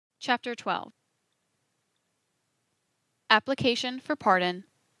Chapter 12. Application for Pardon,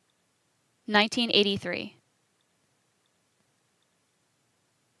 1983.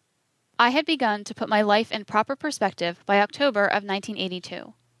 I had begun to put my life in proper perspective by October of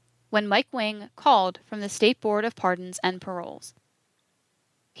 1982, when Mike Wing called from the State Board of Pardons and Paroles.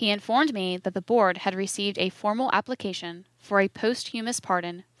 He informed me that the board had received a formal application for a posthumous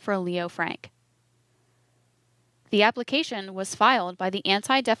pardon for Leo Frank. The application was filed by the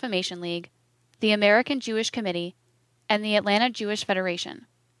Anti-Defamation League, the American Jewish Committee, and the Atlanta Jewish Federation,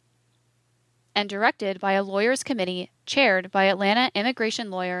 and directed by a lawyers' committee chaired by Atlanta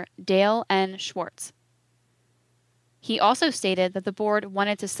immigration lawyer Dale N. Schwartz. He also stated that the board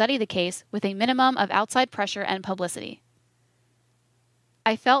wanted to study the case with a minimum of outside pressure and publicity.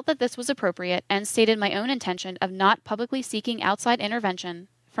 I felt that this was appropriate and stated my own intention of not publicly seeking outside intervention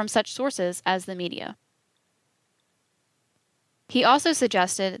from such sources as the media. He also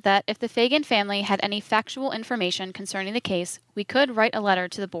suggested that if the Phagan family had any factual information concerning the case, we could write a letter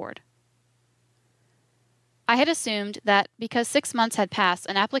to the board. I had assumed that because 6 months had passed,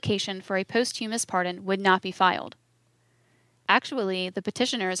 an application for a posthumous pardon would not be filed. Actually, the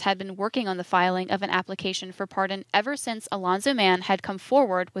petitioners had been working on the filing of an application for pardon ever since Alonzo Mann had come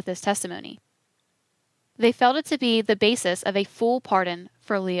forward with his testimony. They felt it to be the basis of a full pardon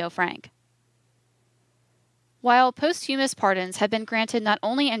for Leo Frank. While posthumous pardons had been granted not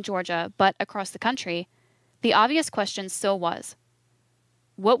only in Georgia but across the country, the obvious question still was,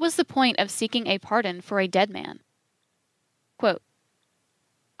 what was the point of seeking a pardon for a dead man? Quote,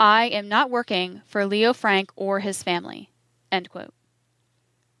 "I am not working for Leo Frank or his family," end quote.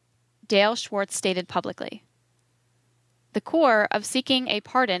 Dale Schwartz stated publicly. The core of seeking a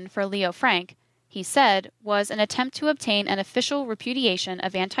pardon for Leo Frank, he said, was an attempt to obtain an official repudiation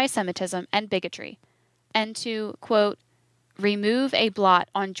of anti-Semitism and bigotry, and to, quote, "remove a blot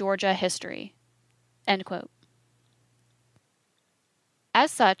on Georgia history," end quote.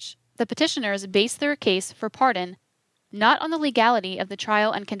 As such, the petitioners based their case for pardon not on the legality of the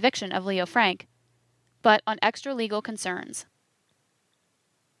trial and conviction of Leo Frank, but on extra-legal concerns.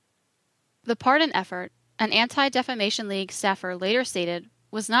 The pardon effort, an Anti-Defamation League staffer later stated,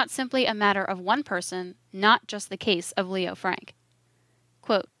 was not simply a matter of one person, not just the case of Leo Frank.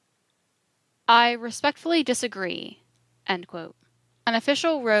 Quote, "I respectfully disagree," end quote. An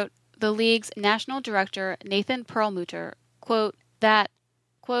official wrote the League's national director, Nathan Perlmutter, quote, that,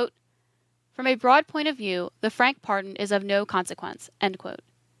 quote, "from a broad point of view, the Frank pardon is of no consequence," end quote.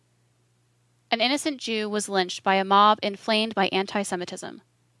 An innocent Jew was lynched by a mob inflamed by anti-Semitism.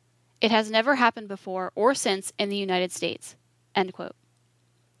 It has never happened before or since in the United States, end quote.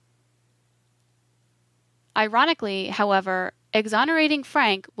 Ironically, however, exonerating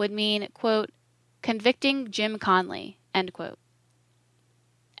Frank would mean, quote, "convicting Jim Conley," end quote,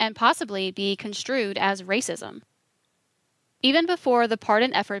 and possibly be construed as racism. Even before the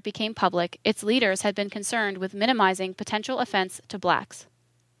pardon effort became public, its leaders had been concerned with minimizing potential offense to blacks.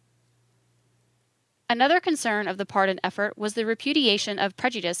 Another concern of the pardon effort was the repudiation of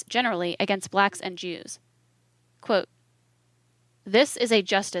prejudice generally against blacks and Jews. Quote, "This is a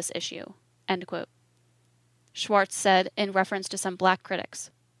justice issue," end quote. Schwartz said in reference to some black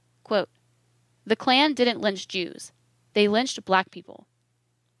critics, quote, "The Klan didn't lynch Jews. They lynched black people.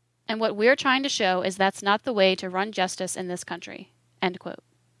 And what we're trying to show is that's not the way to run justice in this country," end quote.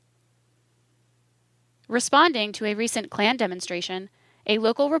 Responding to a recent Klan demonstration, a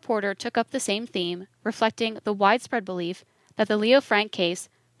local reporter took up the same theme, reflecting the widespread belief that the Leo Frank case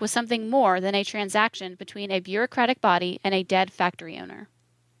was something more than a transaction between a bureaucratic body and a dead factory owner.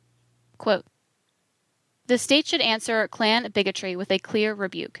 Quote, "The state should answer Klan bigotry with a clear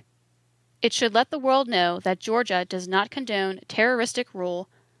rebuke. It should let the world know that Georgia does not condone terroristic rule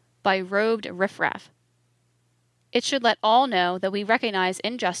by robed riffraff. It should let all know that we recognize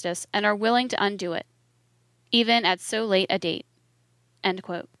injustice and are willing to undo it, even at so late a date," end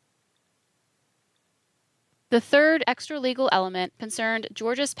quote. The third extra-legal element concerned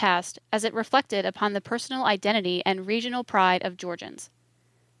Georgia's past as it reflected upon the personal identity and regional pride of Georgians.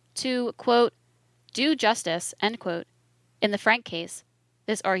 To, quote, "do justice," end quote, in the Frank case,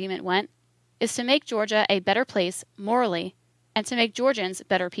 this argument went, is to make Georgia a better place morally and to make Georgians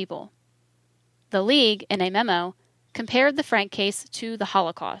better people. The League, in a memo, compared the Frank case to the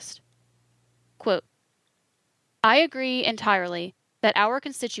Holocaust. Quote, "I agree entirely that our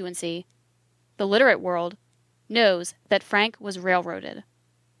constituency, the literate world, knows that Frank was railroaded.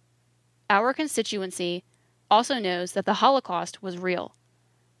 Our constituency also knows that the Holocaust was real,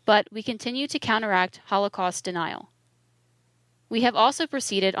 but we continue to counteract Holocaust denial. We have also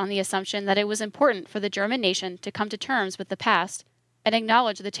proceeded on the assumption that it was important for the German nation to come to terms with the past and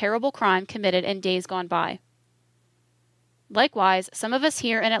acknowledge the terrible crime committed in days gone by. Likewise, some of us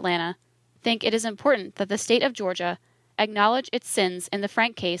here in Atlanta think it is important that the state of Georgia acknowledge its sins in the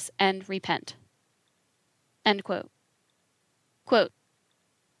Frank case and repent." End quote. Quote,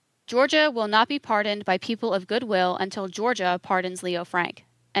 "Georgia will not be pardoned by people of goodwill until Georgia pardons Leo Frank."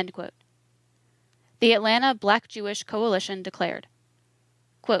 End quote. The Atlanta Black Jewish Coalition declared,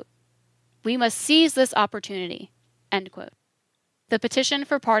 quote, "We must seize this opportunity." End quote. The petition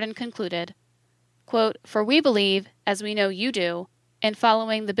for pardon concluded, quote, "For we believe, as we know you do, in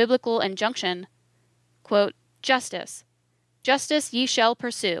following the biblical injunction, quote, justice, justice ye shall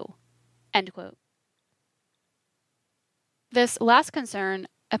pursue." End quote. This last concern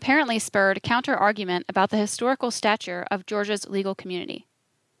apparently spurred counter-argument about the historical stature of Georgia's legal community.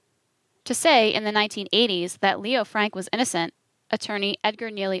 To say in the 1980s that Leo Frank was innocent, attorney Edgar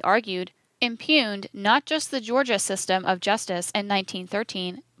Neely argued, impugned not just the Georgia system of justice in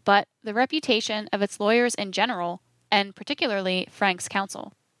 1913, but the reputation of its lawyers in general, and particularly Frank's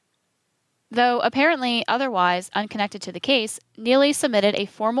counsel. Though apparently otherwise unconnected to the case, Neely submitted a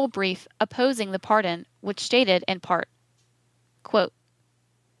formal brief opposing the pardon, which stated in part, quote,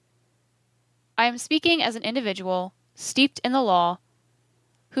 "I am speaking as an individual steeped in the law,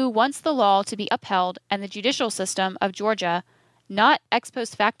 who wants the law to be upheld and the judicial system of Georgia not ex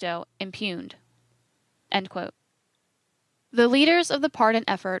post facto impugned." End quote. The leaders of the pardon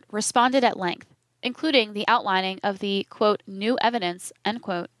effort responded at length, including the outlining of the, quote, "new evidence," end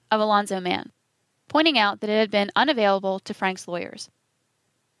quote, of Alonzo Mann, pointing out that it had been unavailable to Frank's lawyers.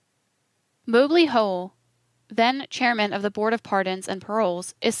 Mobley Howell, then chairman of the Board of Pardons and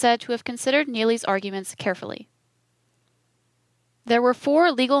Paroles, is said to have considered Neely's arguments carefully. There were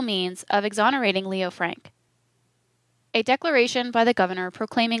 4 legal means of exonerating Leo Frank: a declaration by the governor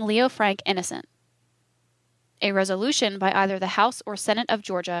proclaiming Leo Frank innocent, a resolution by either the House or Senate of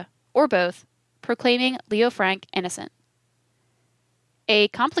Georgia, or both, proclaiming Leo Frank innocent, a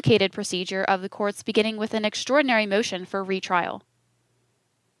complicated procedure of the courts beginning with an extraordinary motion for retrial,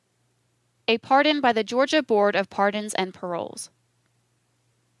 a pardon by the Georgia Board of Pardons and Paroles.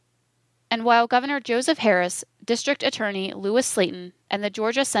 And while Governor Joseph Harris, District Attorney Lewis Slayton, and the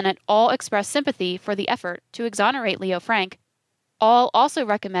Georgia Senate all expressed sympathy for the effort to exonerate Leo Frank, all also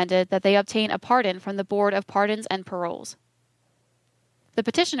recommended that they obtain a pardon from the Board of Pardons and Paroles. The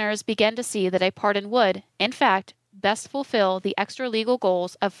petitioners began to see that a pardon would, in fact, best fulfill the extra-legal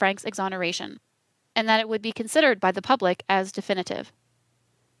goals of Frank's exoneration, and that it would be considered by the public as definitive.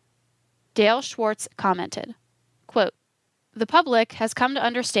 Dale Schwartz commented, quote, "The public has come to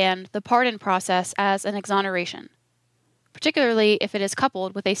understand the pardon process as an exoneration, particularly if it is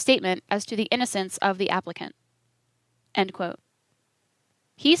coupled with a statement as to the innocence of the applicant." End quote.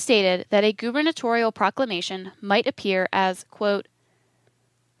 He stated that a gubernatorial proclamation might appear as, quote,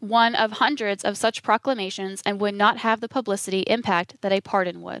 "one of hundreds of such proclamations and would not have the publicity impact that a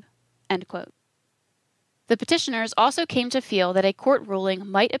pardon would." End quote. The petitioners also came to feel that a court ruling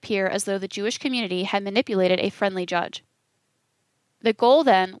might appear as though the Jewish community had manipulated a friendly judge. The goal,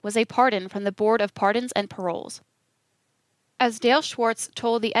 then, was a pardon from the Board of Pardons and Paroles. As Dale Schwartz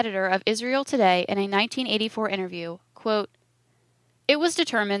told the editor of Israel Today in a 1984 interview, quote, "It was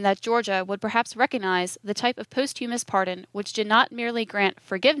determined that Georgia would perhaps recognize the type of posthumous pardon which did not merely grant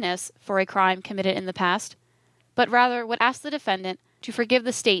forgiveness for a crime committed in the past, but rather would ask the defendant to forgive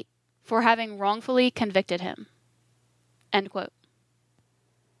the state for having wrongfully convicted him." End quote.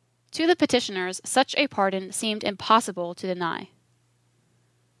 To the petitioners, such a pardon seemed impossible to deny.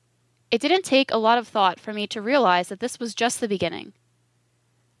 It didn't take a lot of thought for me to realize that this was just the beginning.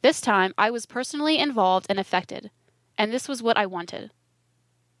 This time, I was personally involved and affected, and this was what I wanted.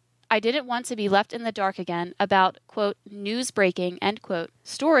 I didn't want to be left in the dark again about, quote, "news breaking," end quote,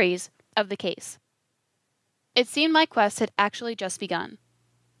 stories of the case. It seemed my quest had actually just begun.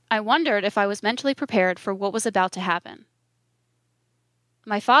 I wondered if I was mentally prepared for what was about to happen.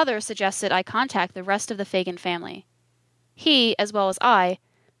 My father suggested I contact the rest of the Phagan family. He, as well as I,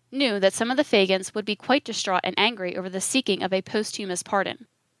 knew that some of the Phagans would be quite distraught and angry over the seeking of a posthumous pardon.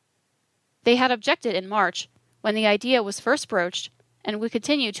 They had objected in March, when the idea was first broached, and would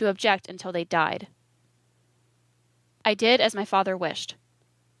continue to object until they died. I did as my father wished,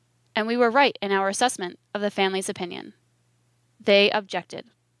 and we were right in our assessment of the family's opinion. They objected.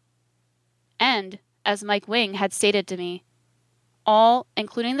 And, as Mike Wing had stated to me, all,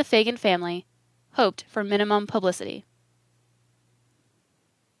 including the Phagan family, hoped for minimum publicity.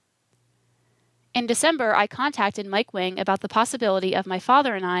 In December, I contacted Mike Wing about the possibility of my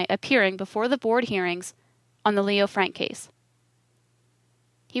father and I appearing before the board hearings on the Leo Frank case.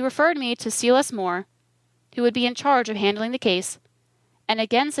 He referred me to C.L.S. Moore, who would be in charge of handling the case, and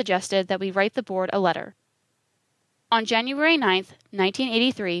again suggested that we write the board a letter. On January 9,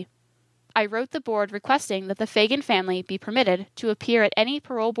 1983, I wrote the board requesting that the Phagan family be permitted to appear at any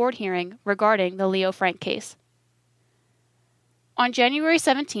parole board hearing regarding the Leo Frank case. On January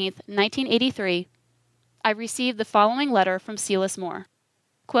 17, 1983, I received the following letter from Silas Moore.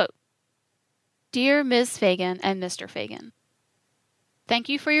 Quote, Dear Ms. Phagan and Mr. Phagan, thank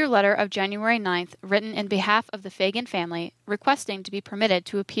you for your letter of January 9th written in behalf of the Phagan family requesting to be permitted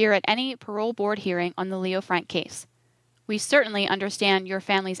to appear at any parole board hearing on the Leo Frank case. We certainly understand your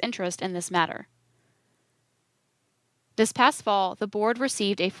family's interest in this matter. This past fall, the board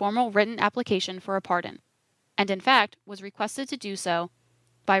received a formal written application for a pardon, and in fact was requested to do so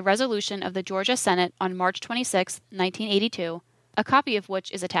by resolution of the Georgia Senate on March 26, 1982, a copy of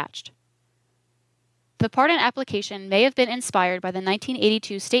which is attached. The pardon application may have been inspired by the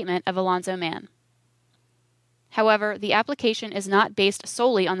 1982 statement of Alonzo Mann. However, the application is not based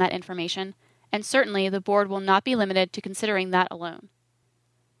solely on that information, and certainly the board will not be limited to considering that alone.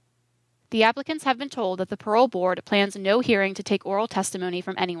 The applicants have been told that the parole board plans no hearing to take oral testimony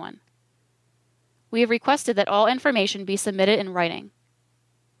from anyone. We have requested that all information be submitted in writing.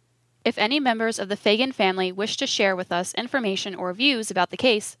 If any members of the Phagan family wish to share with us information or views about the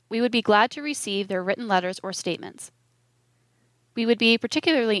case, we would be glad to receive their written letters or statements. We would be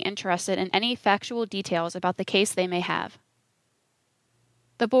particularly interested in any factual details about the case they may have.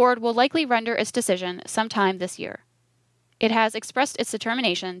 The board will likely render its decision sometime this year. It has expressed its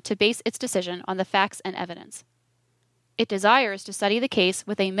determination to base its decision on the facts and evidence. It desires to study the case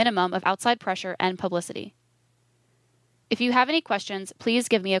with a minimum of outside pressure and publicity. If you have any questions, please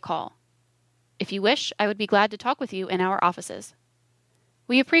give me a call. If you wish, I would be glad to talk with you in our offices.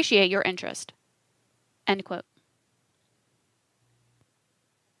 We appreciate your interest. End quote.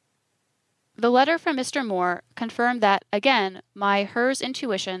 The letter from Mr. Moore confirmed that, again, hers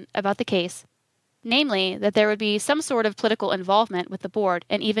intuition about the case, namely that there would be some sort of political involvement with the board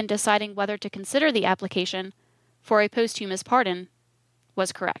in even deciding whether to consider the application for a posthumous pardon,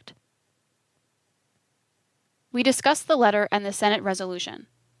 was correct. We discussed the letter and the Senate resolution.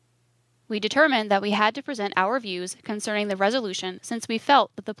 We determined that we had to present our views concerning the resolution since we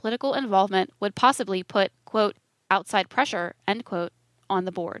felt that the political involvement would possibly put, quote, outside pressure, end quote, on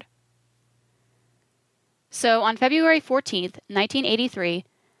the board. So on February 14, 1983,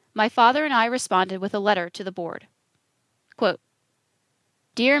 my father and I responded with a letter to the board. Quote,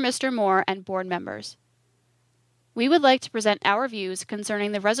 Dear Mr. Moore and board members, we would like to present our views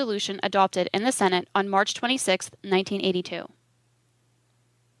concerning the resolution adopted in the Senate on March 26, 1982.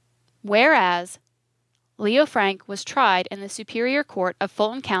 Whereas, Leo Frank was tried in the Superior Court of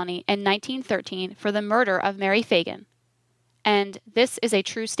Fulton County in 1913 for the murder of Mary Phagan, and this is a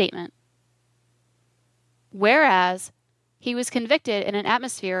true statement. Whereas, he was convicted in an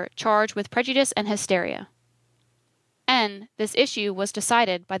atmosphere charged with prejudice and hysteria. And this issue was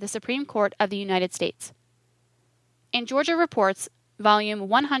decided by the Supreme Court of the United States. In Georgia Reports, Volume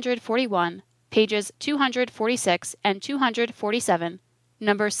 141, pages 246 and 247,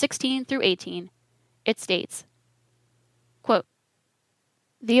 numbers 16 through 18, it states, quote,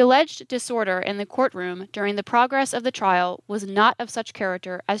 The alleged disorder in the courtroom during the progress of the trial was not of such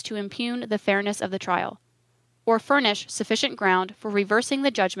character as to impugn the fairness of the trial, or furnish sufficient ground for reversing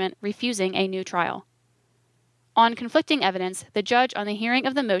the judgment refusing a new trial. On conflicting evidence, the judge on the hearing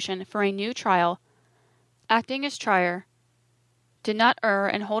of the motion for a new trial, acting as trier, did not err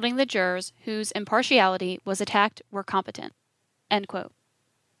in holding the jurors whose impartiality was attacked were competent. End quote.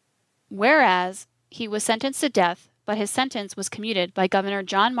 Whereas, he was sentenced to death, but his sentence was commuted by Governor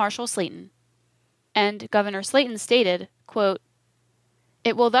John Marshall Slayton, and Governor Slayton stated, quote,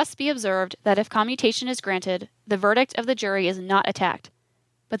 It will thus be observed that if commutation is granted, the verdict of the jury is not attacked,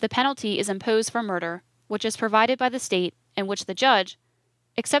 but the penalty is imposed for murder, which is provided by the state and which the judge,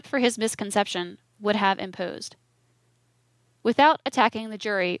 except for his misconception, would have imposed. Without attacking the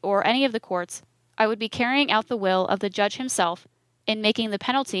jury or any of the courts, I would be carrying out the will of the judge himself in making the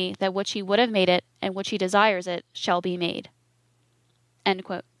penalty that which he would have made it and which he desires it shall be made. End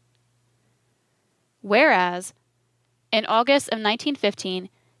quote. Whereas, in August of 1915,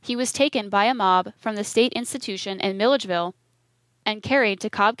 he was taken by a mob from the state institution in Milledgeville and carried to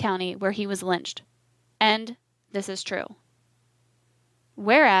Cobb County where he was lynched. And this is true.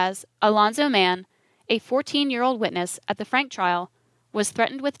 Whereas, Alonzo Mann, a 14-year-old witness at the Frank trial, was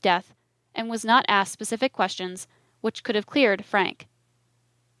threatened with death and was not asked specific questions which could have cleared Frank.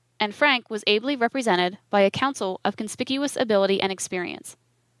 And Frank was ably represented by a counsel of conspicuous ability and experience.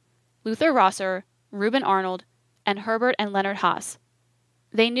 Luther Rosser, Reuben Arnold, and Herbert and Leonard Haas.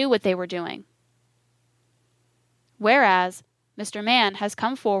 They knew what they were doing. Whereas, Mr. Mann has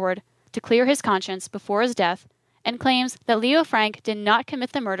come forward to clear his conscience before his death and claims that Leo Frank did not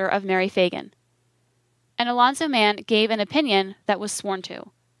commit the murder of Mary Phagan. And Alonzo Mann gave an opinion that was sworn to.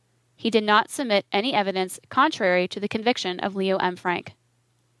 He did not submit any evidence contrary to the conviction of Leo M. Frank.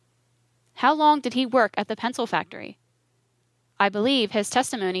 How long did he work at the pencil factory? I believe his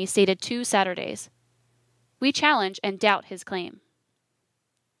testimony stated 2 Saturdays. We challenge and doubt his claim.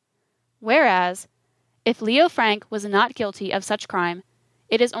 Whereas, if Leo Frank was not guilty of such crime,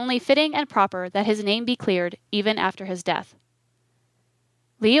 it is only fitting and proper that his name be cleared even after his death.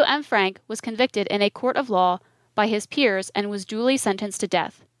 Leo M. Frank was convicted in a court of law by his peers and was duly sentenced to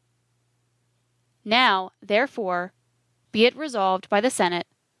death. Now, therefore, be it resolved by the Senate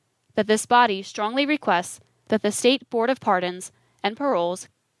that this body strongly requests that the State Board of Pardons and Paroles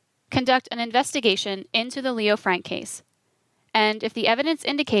conduct an investigation into the Leo Frank case, and if the evidence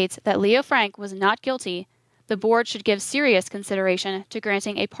indicates that Leo Frank was not guilty, the Board should give serious consideration to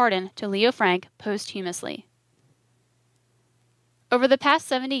granting a pardon to Leo Frank posthumously. Over the past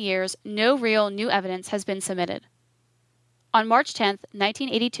 70 years, no real new evidence has been submitted. On March 10,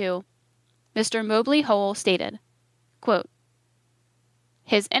 1982, Mr. Mobley Hole stated, quote,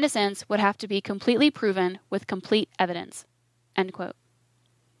 "His innocence would have to be completely proven with complete evidence." End quote.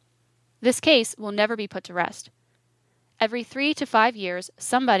 This case will never be put to rest. Every 3 to 5 years,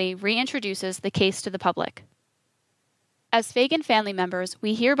 somebody reintroduces the case to the public. As Phagan family members,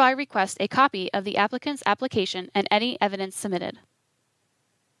 we hereby request a copy of the applicant's application and any evidence submitted.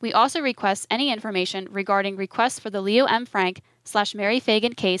 We also request any information regarding requests for the Leo M. Frank/Mary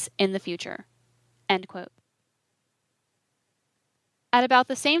Phagan case in the future." End quote. At about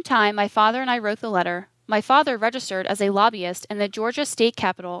the same time my father and I wrote the letter, my father registered as a lobbyist in the Georgia state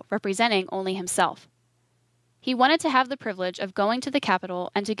capitol representing only himself. He wanted to have the privilege of going to the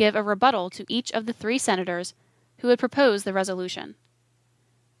Capitol and to give a rebuttal to each of the 3 senators who had proposed the resolution.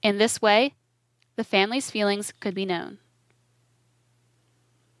 In this way, the family's feelings could be known.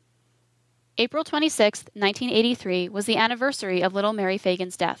 April 26, 1983 was the anniversary of little Mary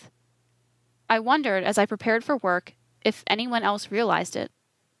Phagan's death. I wondered as I prepared for work if anyone else realized it.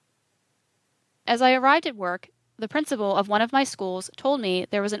 As I arrived at work, the principal of one of my schools told me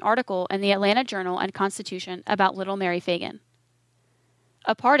there was an article in the Atlanta Journal and Constitution about little Mary Phagan.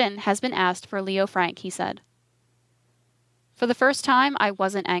 A pardon has been asked for Leo Frank, he said. For the first time, I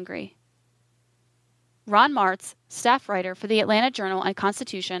wasn't angry. Ron Martz, staff writer for the Atlanta Journal and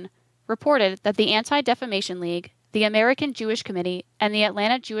Constitution, reported that the Anti-Defamation League, the American Jewish Committee, and the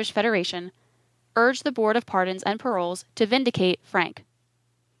Atlanta Jewish Federation urged the Board of Pardons and Paroles to vindicate Frank.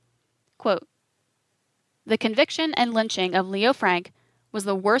 Quote, "The conviction and lynching of Leo Frank was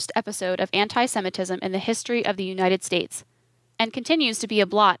the worst episode of anti-Semitism in the history of the United States, and continues to be a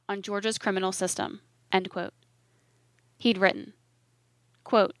blot on Georgia's criminal system." End quote. He'd written,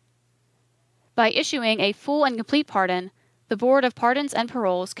 quote, "By issuing a full and complete pardon, the Board of Pardons and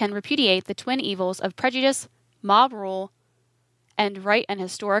Paroles can repudiate the twin evils of prejudice, mob rule, and right and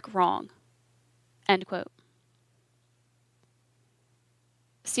historic wrong." End quote.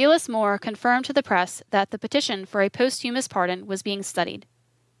 Silas Moore confirmed to the press that the petition for a posthumous pardon was being studied,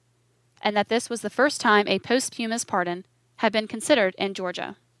 and that this was the first time a posthumous pardon had been considered in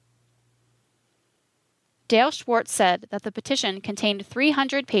Georgia. Dale Schwartz said that the petition contained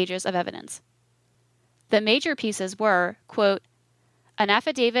 300 pages of evidence. The major pieces were, quote, an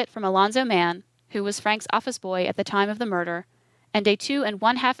affidavit from Alonzo Mann, who was Frank's office boy at the time of the murder, and a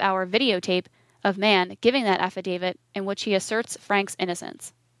 2.5-hour videotape of Mann giving that affidavit in which he asserts Frank's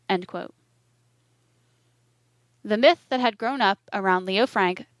innocence. End quote. The myth that had grown up around Leo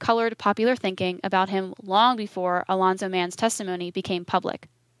Frank colored popular thinking about him long before Alonzo Mann's testimony became public.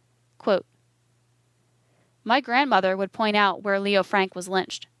 Quote, "My grandmother would point out where Leo Frank was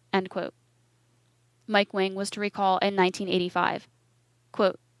lynched." End quote. Mike Wing was to recall in 1985.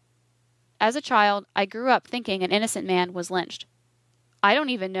 Quote, "As a child, I grew up thinking an innocent man was lynched. I don't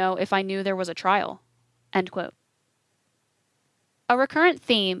even know if I knew there was a trial." End quote. A recurrent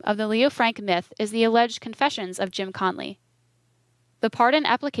theme of the Leo Frank myth is the alleged confessions of Jim Conley. The pardon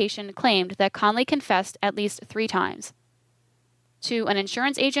application claimed that Conley confessed at least 3 times. To an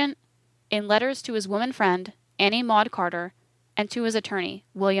insurance agent, in letters to his woman friend, Annie Maud Carter, and to his attorney,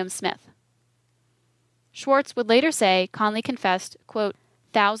 William Smith. Schwartz would later say Conley confessed, quote,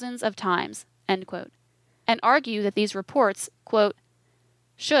 "thousands of times," end quote, and argue that these reports, quote,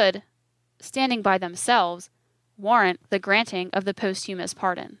 should, standing by themselves, warrant the granting of the posthumous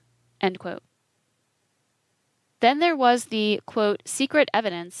pardon, end quote. Then there was the, quote, secret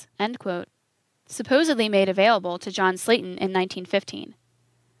evidence, end quote, supposedly made available to John Slayton in 1915.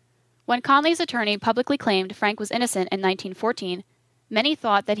 When Conley's attorney publicly claimed Frank was innocent in 1914, many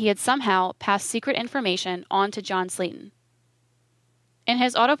thought that he had somehow passed secret information on to John Slayton. In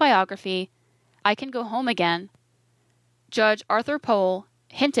his autobiography, I Can Go Home Again, Judge Arthur Pohl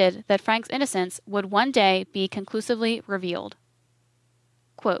hinted that Frank's innocence would one day be conclusively revealed.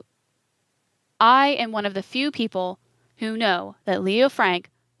 Quote, I am one of the few people who know that Leo Frank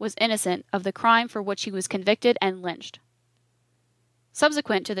was innocent of the crime for which he was convicted and lynched.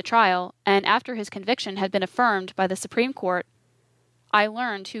 Subsequent to the trial, and after his conviction had been affirmed by the Supreme Court, I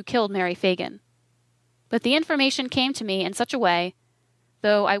learned who killed Mary Phagan. But the information came to me in such a way,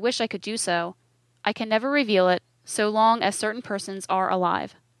 though I wish I could do so, I can never reveal it so long as certain persons are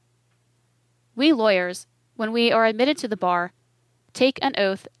alive. We lawyers, when we are admitted to the bar, take an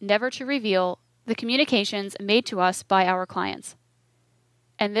oath never to reveal the communications made to us by our clients.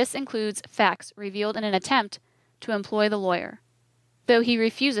 And this includes facts revealed in an attempt to employ the lawyer, though he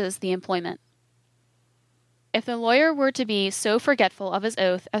refuses the employment. If the lawyer were to be so forgetful of his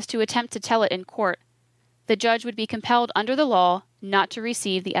oath as to attempt to tell it in court, the judge would be compelled under the law not to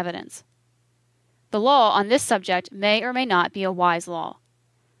receive the evidence. The law on this subject may or may not be a wise law.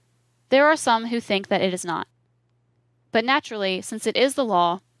 There are some who think that it is not. But naturally, since it is the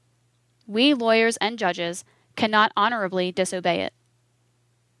law, we lawyers and judges cannot honorably disobey it.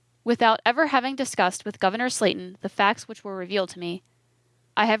 Without ever having discussed with Governor Slayton the facts which were revealed to me,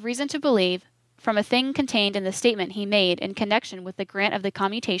 I have reason to believe, from a thing contained in the statement he made in connection with the grant of the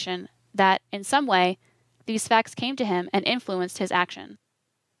commutation, that, in some way, these facts came to him and influenced his action.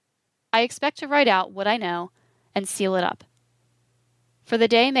 I expect to write out what I know and seal it up. For the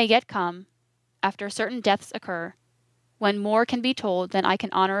day may yet come, after certain deaths occur, when more can be told than I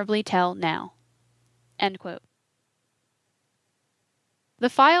can honorably tell now. End quote. The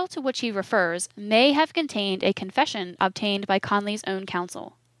file to which he refers may have contained a confession obtained by Conley's own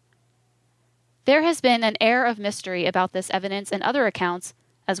counsel. There has been an air of mystery about this evidence in other accounts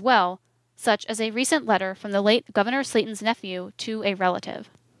as well, such as a recent letter from the late Governor Slayton's nephew to a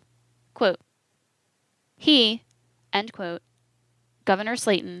relative. Quote, he, end quote, Governor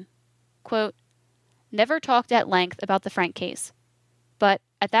Slayton, quote, never talked at length about the Frank case, but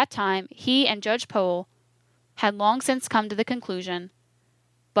at that time he and Judge Pohl had long since come to the conclusion,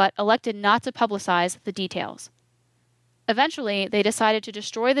 but elected not to publicize the details. Eventually, they decided to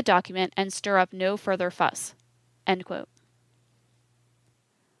destroy the document and stir up no further fuss. End quote.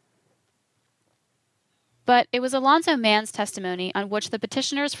 But it was Alonzo Mann's testimony on which the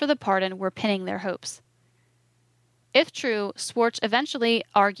petitioners for the pardon were pinning their hopes. If true, Swartz eventually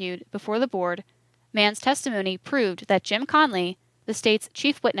argued before the board, Mann's testimony proved that Jim Conley, the state's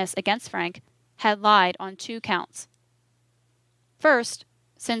chief witness against Frank, had lied on 2 counts. First,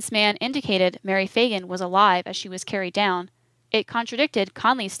 since Mann indicated Mary Phagan was alive as she was carried down, it contradicted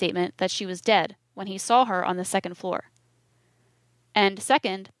Conley's statement that she was dead when he saw her on the 2nd floor. And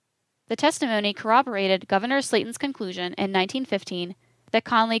second, the testimony corroborated Governor Slayton's conclusion in 1915 that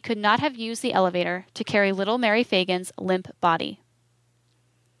Conley could not have used the elevator to carry little Mary Phagan's limp body.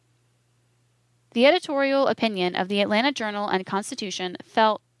 The editorial opinion of the Atlanta Journal and Constitution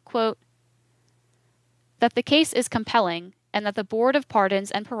felt, quote, that the case is compelling and that the Board of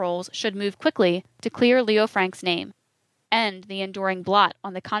Pardons and Paroles should move quickly to clear Leo Frank's name, end the enduring blot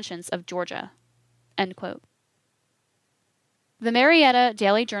on the conscience of Georgia. End quote. The Marietta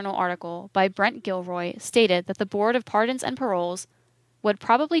Daily Journal article by Brent Gilroy stated that the Board of Pardons and Paroles would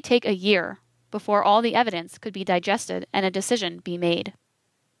probably take a year before all the evidence could be digested and a decision be made.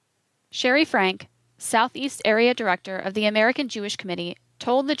 Sherry Frank, Southeast Area Director of the American Jewish Committee,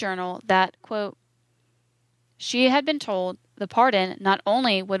 told the Journal that, quote, she had been told the pardon not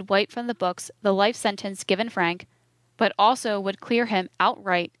only would wipe from the books the life sentence given Frank, but also would clear him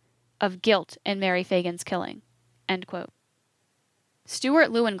outright of guilt in Mary Phagan's killing. End quote.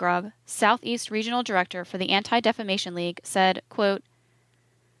 Stuart Lewengrub, Southeast Regional Director for the Anti-Defamation League, said, quote,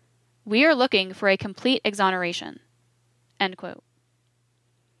 we are looking for a complete exoneration. End quote.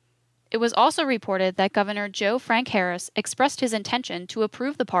 It was also reported that Governor Joe Frank Harris expressed his intention to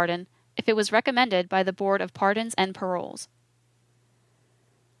approve the pardon if it was recommended by the Board of Pardons and Paroles.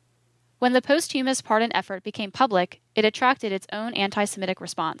 When the posthumous pardon effort became public, it attracted its own anti-Semitic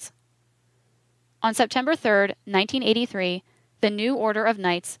response. On September 3, 1983, the New Order of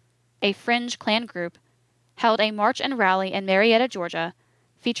Knights, a fringe Klan group, held a march and rally in Marietta, Georgia,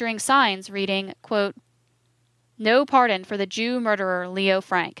 featuring signs reading, quote, no pardon for the Jew murderer Leo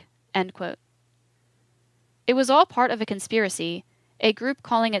Frank, end quote. It was all part of a conspiracy, a group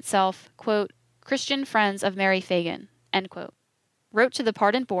calling itself, quote, Christian Friends of Mary Phagan, end quote, wrote to the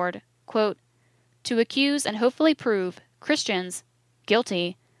pardon board, quote, to accuse and hopefully prove Christians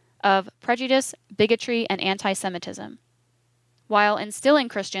guilty of prejudice, bigotry, and anti-Semitism, while instilling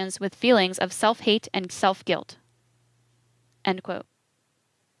Christians with feelings of self-hate and self-guilt." End quote.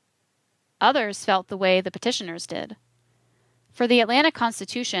 Others felt the way the petitioners did. For the Atlanta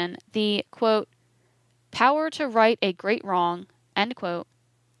Constitution, the, quote, "power to right a great wrong," end quote,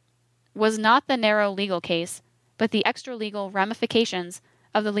 was not the narrow legal case, but the extra-legal ramifications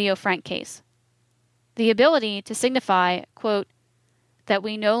of the Leo Frank case. The ability to signify, quote, "that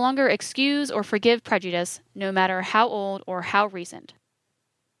we no longer excuse or forgive prejudice, no matter how old or how recent."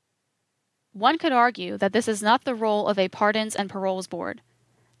 One could argue that this is not the role of a Pardons and Paroles Board,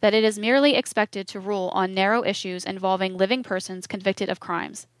 that it is merely expected to rule on narrow issues involving living persons convicted of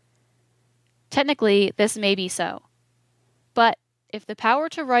crimes. Technically, this may be so. But if the power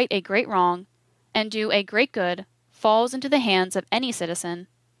to right a great wrong and do a great good falls into the hands of any citizen,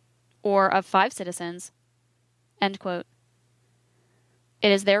 or of 5 citizens, end quote,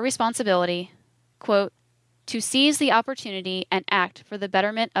 it is their responsibility, quote, "to seize the opportunity and act for the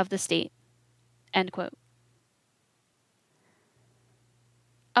betterment of the state," end quote.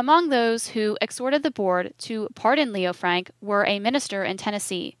 Among those who exhorted the board to pardon Leo Frank were a minister in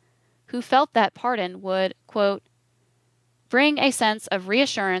Tennessee, who felt that pardon would, quote, "bring a sense of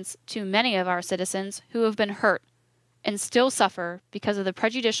reassurance to many of our citizens who have been hurt and still suffer because of the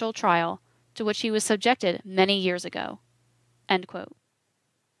prejudicial trial to which he was subjected many years ago," end quote.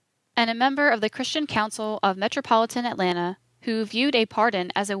 And a member of the Christian Council of Metropolitan Atlanta, who viewed a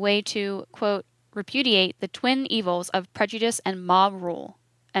pardon as a way to, quote, "repudiate the twin evils of prejudice and mob rule,"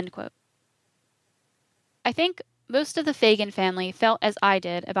 end quote. I think most of the Phagan family felt as I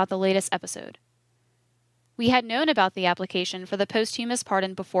did about the latest episode. We had known about the application for the posthumous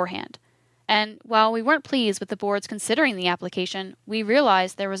pardon beforehand, and while we weren't pleased with the boards considering the application, we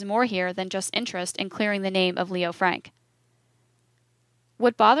realized there was more here than just interest in clearing the name of Leo Frank.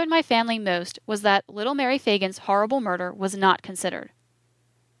 What bothered my family most was that little Mary Phagan's horrible murder was not considered.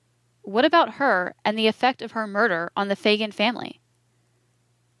 What about her and the effect of her murder on the Phagan family?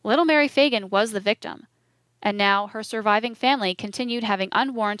 Little Mary Phagan was the victim, and now her surviving family continued having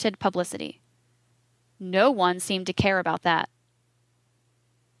unwarranted publicity. No one seemed to care about that.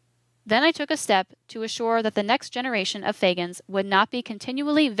 Then I took a step to assure that the next generation of Phagans would not be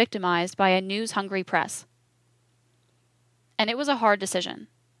continually victimized by a news-hungry press. And it was a hard decision.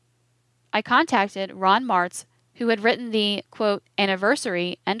 I contacted Ron Martz, who had written the, quote,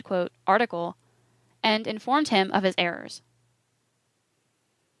 "anniversary," end quote, article, and informed him of his errors.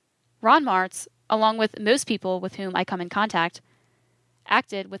 Ron Martz, along with most people with whom I come in contact,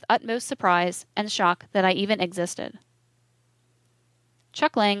 acted with utmost surprise and shock that I even existed.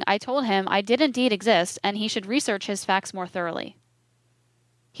 Chuckling, I told him I did indeed exist and he should research his facts more thoroughly.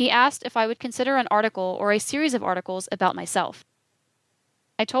 He asked if I would consider an article or a series of articles about myself.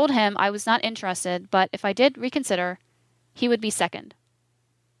 I told him I was not interested, but if I did reconsider, he would be second,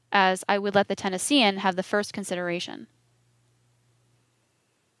 as I would let the Tennessean have the first consideration.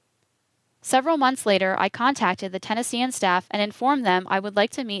 Several months later, I contacted the Tennessean staff and informed them I would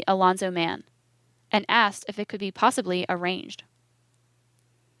like to meet Alonzo Mann, and asked if it could be possibly arranged.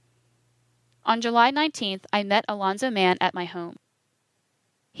 On July 19th, I met Alonzo Mann at my home.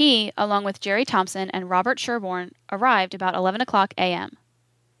 He, along with Jerry Thompson and Robert Sherborne, arrived about 11 o'clock a.m.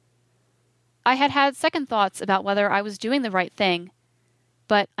 I had had second thoughts about whether I was doing the right thing,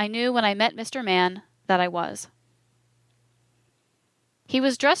 but I knew when I met Mr. Mann that I was. He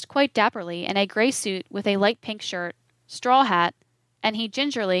was dressed quite dapperly in a gray suit with a light pink shirt, straw hat, and he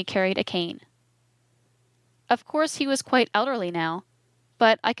gingerly carried a cane. Of course, he was quite elderly now,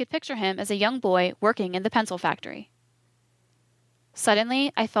 but I could picture him as a young boy working in the pencil factory.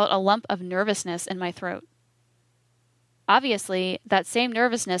 Suddenly, I felt a lump of nervousness in my throat. Obviously, that same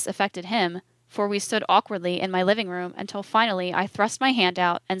nervousness affected him, for we stood awkwardly in my living room until finally I thrust my hand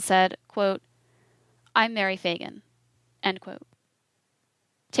out and said, quote, "I'm Mary Phagan," end quote.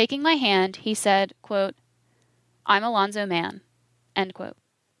 Taking my hand, he said, quote, "I'm Alonzo Mann," end quote.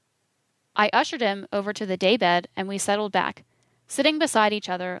 I ushered him over to the daybed and we settled back, sitting beside each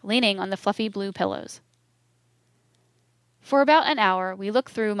other, leaning on the fluffy blue pillows. For about an hour, we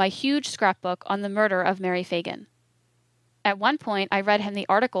looked through my huge scrapbook on the murder of Mary Phagan. At one point, I read him the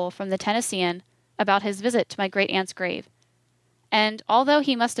article from the Tennessean about his visit to my great-aunt's grave, and although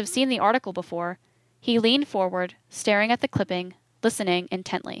he must have seen the article before, he leaned forward, staring at the clipping, listening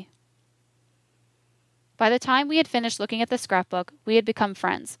intently. By the time we had finished looking at the scrapbook, we had become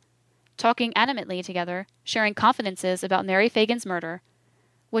friends, talking animately together, sharing confidences about Mary Phagan's murder,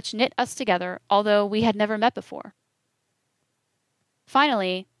 which knit us together although we had never met before.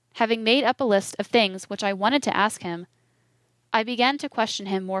 Finally, having made up a list of things which I wanted to ask him, I began to question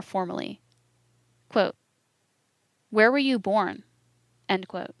him more formally. Quote, "Where were you born?" End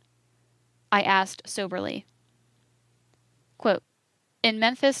quote. I asked soberly. Quote, "In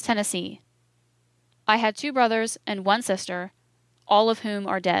Memphis, Tennessee. I had 2 brothers and 1 sister, all of whom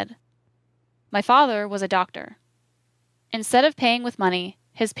are dead. My father was a doctor. Instead of paying with money,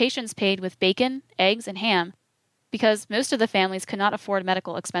 his patients paid with bacon, eggs, and ham, because most of the families could not afford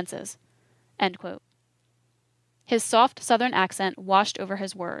medical expenses." End quote. His soft Southern accent washed over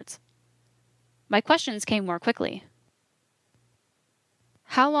his words. My questions came more quickly.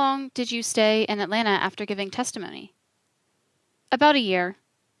 "How long did you stay in Atlanta after giving testimony?" "About a year.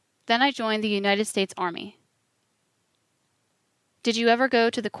 Then I joined the United States Army." "Did you ever go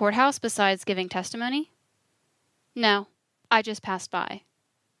to the courthouse besides giving testimony?" "No, I just passed by."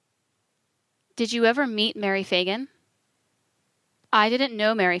 "Did you ever meet Mary Phagan?" "I didn't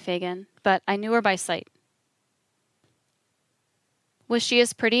know Mary Phagan, but I knew her by sight." "Was she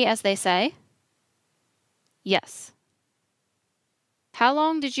as pretty as they say?" "Yes." "How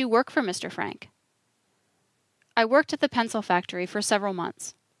long did you work for Mr. Frank?" "I worked at the pencil factory for several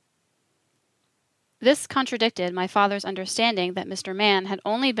months." This contradicted my father's understanding that Mr. Mann had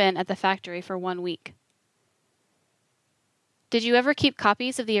only been at the factory for 1 week. "Did you ever keep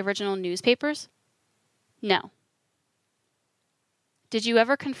copies of the original newspapers?" "No." "Did you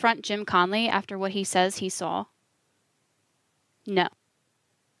ever confront Jim Conley after what he says he saw?" "No."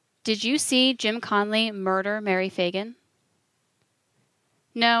 "Did you see Jim Conley murder Mary Phagan?"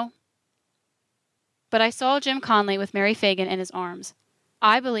 "No. But I saw Jim Conley with Mary Phagan in his arms.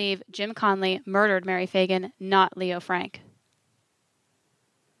 I believe Jim Conley murdered Mary Phagan, not Leo Frank."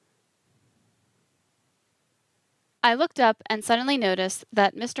 I looked up and suddenly noticed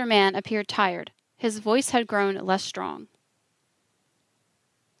that Mr. Mann appeared tired. His voice had grown less strong.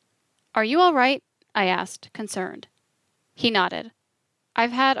 "Are you all right?" I asked, concerned. He nodded.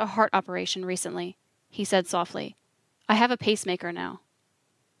 "I've had a heart operation recently," he said softly. "I have a pacemaker now."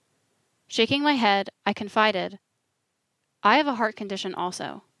 Shaking my head, I confided, "I have a heart condition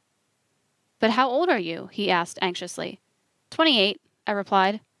also." "But how old are you?" he asked anxiously. 28, I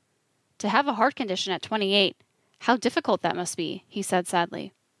replied. "To have a heart condition at 28, how difficult that must be," he said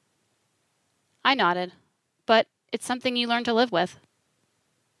sadly. I nodded. "But it's something you learn to live with."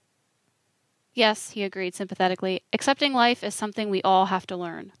 "Yes," he agreed sympathetically, "accepting life is something we all have to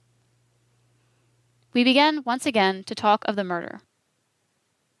learn." We began once again to talk of the murder.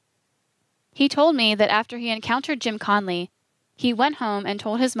 He told me that after he encountered Jim Conley, he went home and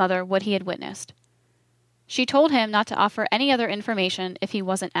told his mother what he had witnessed. She told him not to offer any other information if he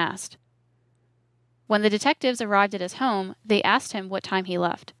wasn't asked. When the detectives arrived at his home, they asked him what time he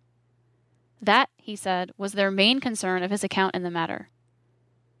left. That, he said, was their main concern of his account in the matter.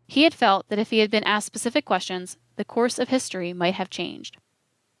 He had felt that if he had been asked specific questions, the course of history might have changed.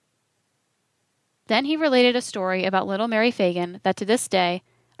 Then he related a story about little Mary Phagan that to this day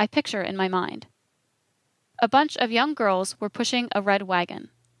I picture in my mind. A bunch of young girls were pushing a red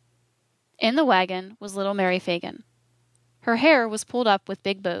wagon. In the wagon was little Mary Phagan. Her hair was pulled up with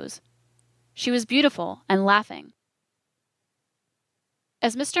big bows. She was beautiful and laughing.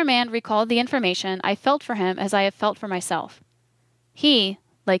 As Mr. Mann recalled the information, I felt for him as I have felt for myself. He,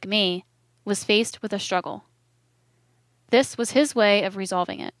 like me, was faced with a struggle. This was his way of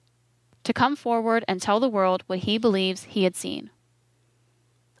resolving it, to come forward and tell the world what he believes he had seen.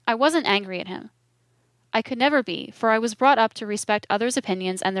 I wasn't angry at him. I could never be, for I was brought up to respect others'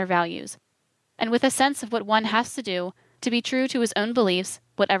 opinions and their values, and with a sense of what one has to do to be true to his own beliefs,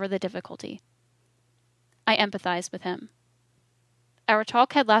 whatever the difficulty. I empathized with him. Our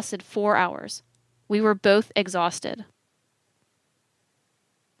talk had lasted 4 hours. We were both exhausted.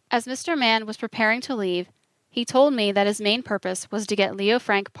 As Mr. Mann was preparing to leave, he told me that his main purpose was to get Leo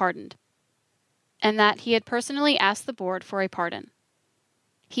Frank pardoned, and that he had personally asked the board for a pardon.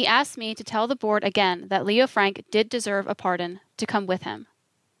 He asked me to tell the board again that Leo Frank did deserve a pardon, to come with him.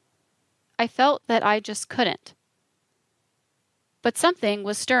 I felt that I just couldn't. But something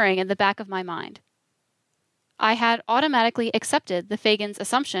was stirring in the back of my mind. I had automatically accepted the Phagans'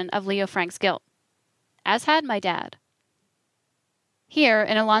 assumption of Leo Frank's guilt, as had my dad. Here,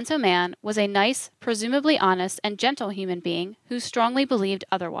 in Alonzo Mann, was a nice, presumably honest, and gentle human being who strongly believed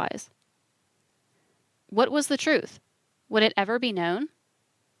otherwise. What was the truth? Would it ever be known?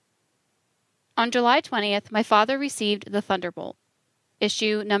 On July 20th, my father received the Thunderbolt,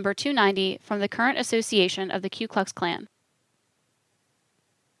 issue number 290 from the current association of the Ku Klux Klan.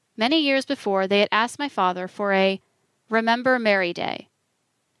 Many years before, they had asked my father for a Remember Mary Day,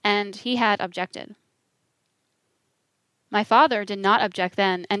 and he had objected. My father did not object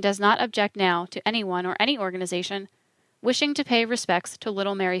then and does not object now to anyone or any organization wishing to pay respects to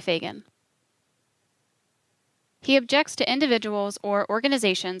little Mary Phagan. He objects to individuals or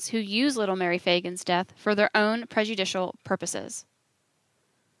organizations who use little Mary Phagan's death for their own prejudicial purposes.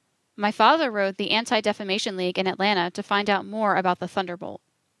 My father wrote the Anti-Defamation League in Atlanta to find out more about the Thunderbolt.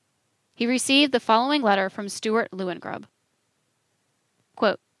 He received the following letter from Stuart Lewengrub.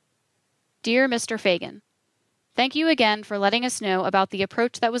 Quote, Dear Mr. Phagan, thank you again for letting us know about the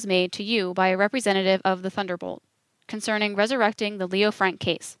approach that was made to you by a representative of the Thunderbolt concerning resurrecting the Leo Frank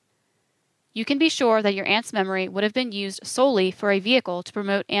case. You can be sure that your aunt's memory would have been used solely for a vehicle to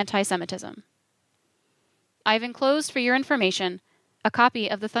promote anti-Semitism. I have enclosed for your information a copy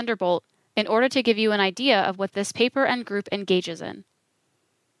of the Thunderbolt in order to give you an idea of what this paper and group engages in.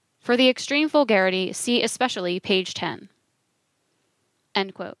 For the extreme vulgarity, see especially page 10.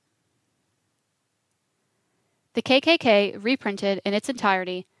 End quote. The KKK reprinted in its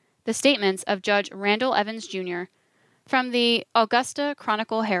entirety the statements of Judge Randall Evans, Jr. from the Augusta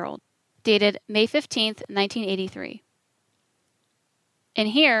Chronicle-Herald, dated May 15, 1983. In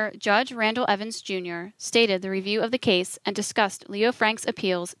here, Judge Randall Evans, Jr. stated the review of the case and discussed Leo Frank's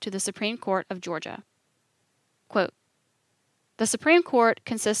appeals to the Supreme Court of Georgia. Quote, The Supreme Court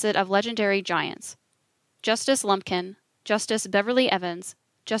consisted of legendary giants: Justice Lumpkin, Justice Beverly Evans,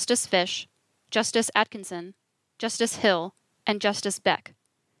 Justice Fish, Justice Atkinson, Justice Hill, and Justice Beck.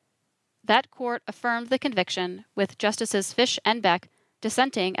 That court affirmed the conviction, with Justices Fish and Beck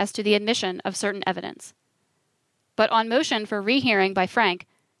dissenting as to the admission of certain evidence. But on motion for rehearing by Frank,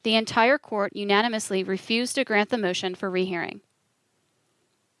 the entire court unanimously refused to grant the motion for rehearing.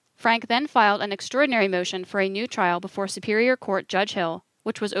 Frank then filed an extraordinary motion for a new trial before Superior Court Judge Hill,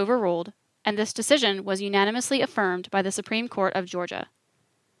 which was overruled, and this decision was unanimously affirmed by the Supreme Court of Georgia.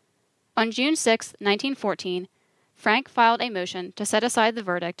 On June 6, 1914, Frank filed a motion to set aside the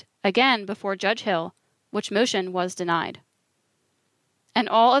verdict, again before Judge Hill, which motion was denied. And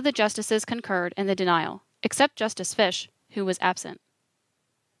all of the justices concurred in the denial, except Justice Fish, who was absent.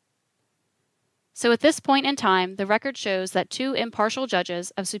 So at this point in time, the record shows that 2 impartial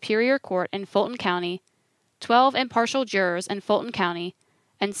judges of Superior Court in Fulton County, 12 impartial jurors in Fulton County,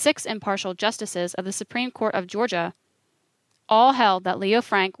 and 6 impartial justices of the Supreme Court of Georgia all held that Leo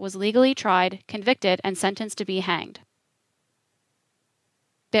Frank was legally tried, convicted, and sentenced to be hanged.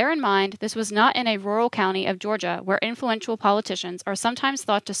 Bear in mind, this was not in a rural county of Georgia where influential politicians are sometimes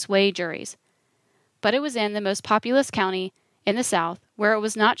thought to sway juries, but it was in the most populous county in the South where it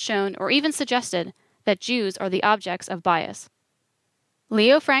was not shown or even suggested that Jews are the objects of bias.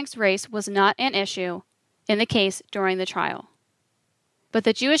 Leo Frank's race was not an issue in the case during the trial. But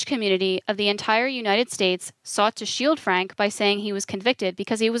the Jewish community of the entire United States sought to shield Frank by saying he was convicted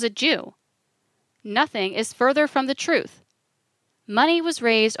because he was a Jew. Nothing is further from the truth. Money was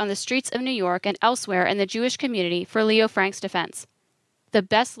raised on the streets of New York and elsewhere in the Jewish community for Leo Frank's defense. The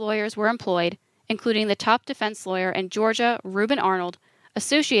best lawyers were employed, including the top defense lawyer in Georgia, Reuben Arnold,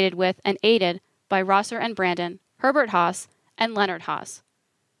 associated with and aided by Rosser and Brandon, Herbert Haas, and Leonard Haas.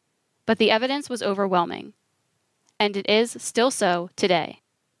 But the evidence was overwhelming, and it is still so today.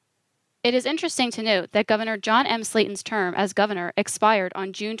 It is interesting to note that Governor John M. Slayton's term as governor expired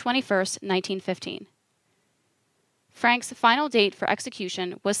on June 21, 1915. Frank's final date for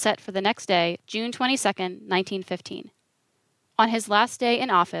execution was set for the next day, June 22, 1915. On his last day in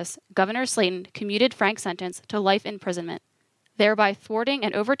office, Governor Slayton commuted Frank's sentence to life imprisonment, thereby thwarting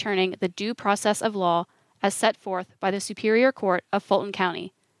and overturning the due process of law as set forth by the Superior Court of Fulton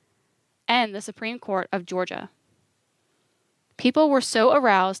County and the Supreme Court of Georgia. People were so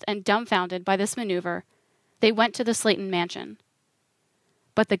aroused and dumbfounded by this maneuver, they went to the Slayton mansion.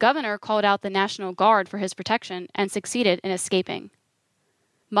 But the governor called out the National Guard for his protection and succeeded in escaping.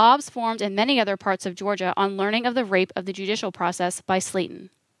 Mobs formed in many other parts of Georgia on learning of the rape of the judicial process by Slayton.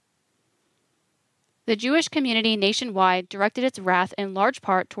 The Jewish community nationwide directed its wrath in large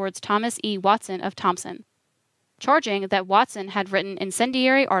part towards Thomas E. Watson of Thompson, charging that Watson had written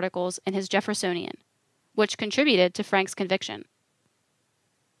incendiary articles in his Jeffersonian, which contributed to Frank's conviction.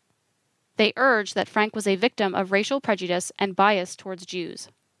 They urged that Frank was a victim of racial prejudice and bias towards Jews.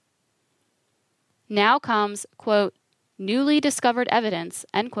 Now comes, quote, newly discovered evidence,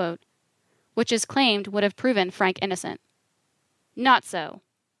 end quote, which is claimed would have proven Frank innocent. Not so.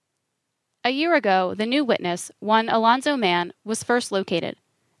 A year ago, the new witness, one Alonzo Mann, was first located,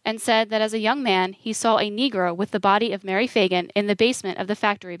 and said that as a young man he saw a Negro with the body of Mary Phagan in the basement of the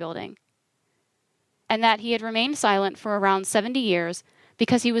factory building, and that he had remained silent for around 70 years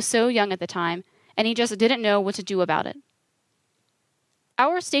because he was so young at the time, and he just didn't know what to do about it.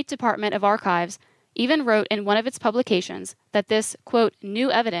 Our State Department of Archives even wrote in one of its publications that this, quote, new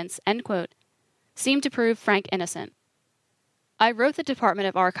evidence, end quote, seemed to prove Frank innocent. I wrote the Department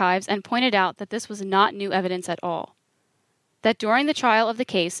of Archives and pointed out that this was not new evidence at all. That during the trial of the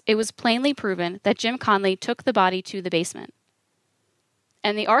case, it was plainly proven that Jim Conley took the body to the basement.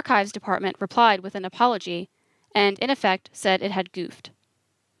 And the Archives Department replied with an apology and, in effect, said it had goofed.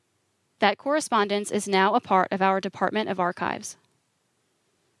 That correspondence is now a part of our Department of Archives.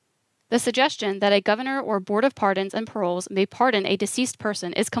 The suggestion that a governor or board of pardons and paroles may pardon a deceased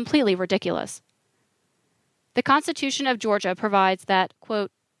person is completely ridiculous. The Constitution of Georgia provides that,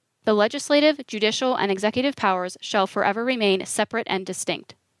 quote, "The legislative, judicial, and executive powers shall forever remain separate and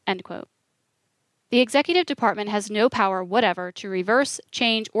distinct," end quote. The executive department has no power whatever to reverse,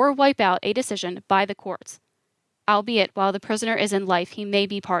 change, or wipe out a decision by the courts, albeit while the prisoner is in life he may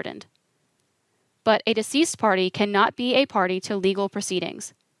be pardoned. But a deceased party cannot be a party to legal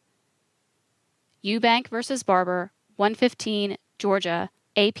proceedings. Eubank v. Barber, 115, Georgia,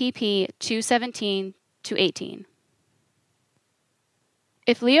 APP 217-18.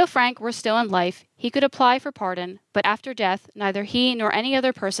 If Leo Frank were still in life, he could apply for pardon, but after death, neither he nor any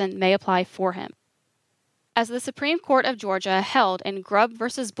other person may apply for him. As the Supreme Court of Georgia held in Grubb v.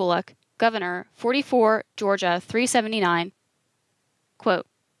 Bullock, Governor, 44, Georgia, 379, quote,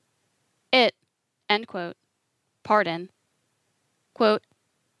 "It," end quote, pardon, quote,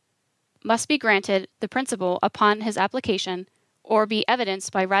 "must be granted the principal upon his application, or be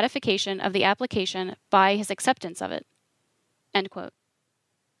evidenced by ratification of the application by his acceptance of it," end quote.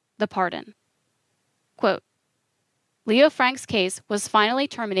 The pardon. Quote, "Leo Frank's case was finally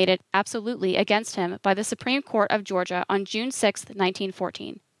terminated absolutely against him by the Supreme Court of Georgia on June 6,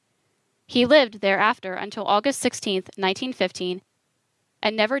 1914. He lived thereafter until August 16, 1915,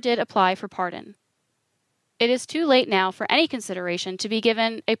 and never did apply for pardon. It is too late now for any consideration to be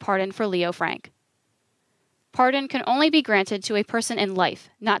given a pardon for Leo Frank. Pardon can only be granted to a person in life,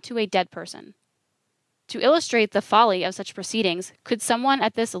 not to a dead person. To illustrate the folly of such proceedings, could someone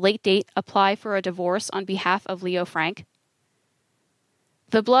at this late date apply for a divorce on behalf of Leo Frank?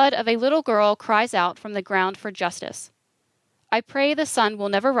 The blood of a little girl cries out from the ground for justice. I pray the sun will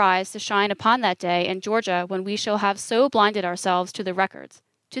never rise to shine upon that day in Georgia when we shall have so blinded ourselves to the records,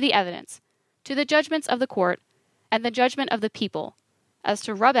 to the evidence, to the judgments of the court, and the judgment of the people, as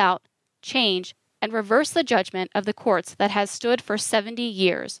to rub out, change, and reverse the judgment of the courts that has stood for 70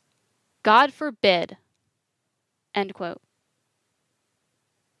 years. God forbid!" End quote.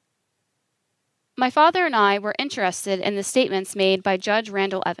 My father and I were interested in the statements made by Judge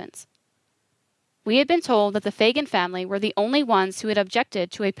Randall Evans. We had been told that the Phagan family were the only ones who had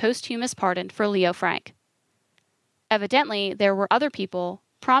objected to a posthumous pardon for Leo Frank. Evidently, there were other people,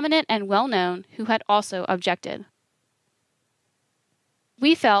 prominent and well-known, who had also objected.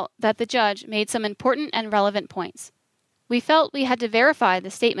 We felt that the judge made some important and relevant points. We felt we had to verify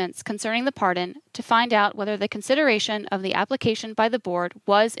the statements concerning the pardon to find out whether the consideration of the application by the board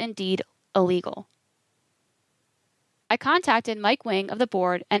was indeed illegal. I contacted Mike Wing of the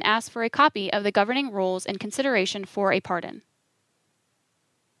board and asked for a copy of the governing rules in consideration for a pardon.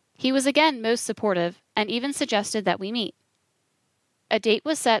 He was again most supportive and even suggested that we meet. A date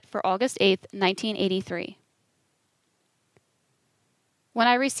was set for August 8, 1983. When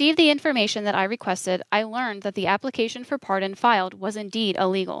I received the information that I requested, I learned that the application for pardon filed was indeed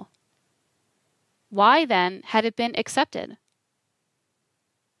illegal. Why, then, had it been accepted?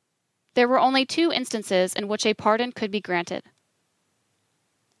 There were only 2 instances in which a pardon could be granted.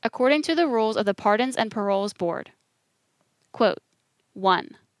 According to the rules of the Pardons and Paroles Board, quote,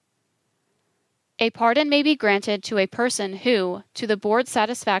 1. A pardon may be granted to a person who, to the board's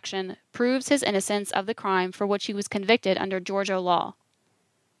satisfaction, proves his innocence of the crime for which he was convicted under Georgia law.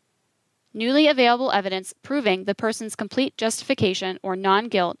 Newly available evidence proving the person's complete justification or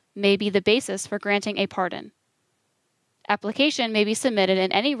non-guilt may be the basis for granting a pardon. Application may be submitted in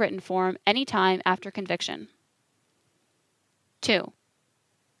any written form any time after conviction. 2.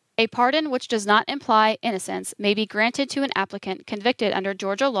 A pardon which does not imply innocence may be granted to an applicant convicted under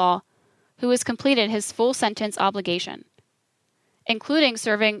Georgia law who has completed his full sentence obligation, including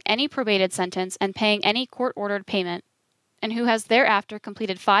serving any probated sentence and paying any court-ordered payment, and who has thereafter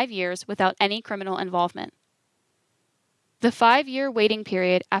completed 5 years without any criminal involvement. The 5-year waiting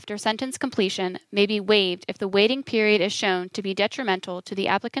period after sentence completion may be waived if the waiting period is shown to be detrimental to the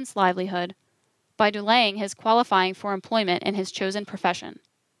applicant's livelihood by delaying his qualifying for employment in his chosen profession.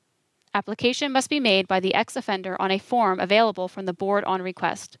 Application must be made by the ex-offender on a form available from the board on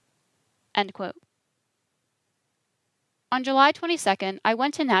request. End quote. On July 22nd, I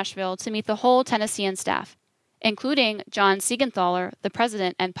went to Nashville to meet the whole Tennessean staff, including John Siegenthaler, the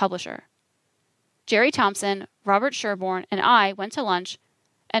president and publisher. Jerry Thompson, Robert Sherborne, and I went to lunch,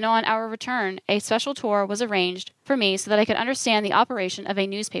 and on our return, a special tour was arranged for me so that I could understand the operation of a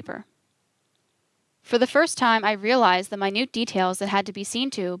newspaper. For the first time, I realized the minute details that had to be seen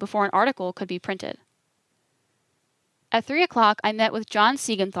to before an article could be printed. At 3 o'clock, I met with John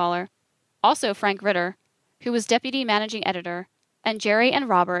Siegenthaler, also Frank Ritter, who was deputy managing editor, and Jerry and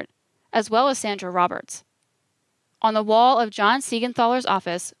Robert, as well as Sandra Roberts. On the wall of John Siegenthaler's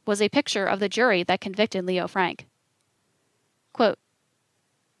office was a picture of the jury that convicted Leo Frank. Quote,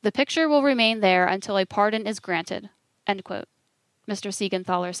 "The picture will remain there until a pardon is granted," end quote, Mr.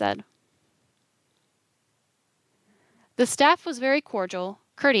 Siegenthaler said. The staff was very cordial,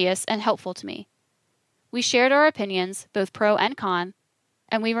 courteous, and helpful to me. We shared our opinions, both pro and con,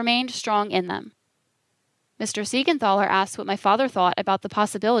 and we remained strong in them. Mr. Siegenthaler asked what my father thought about the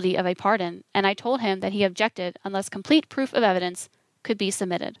possibility of a pardon, and I told him that he objected unless complete proof of evidence could be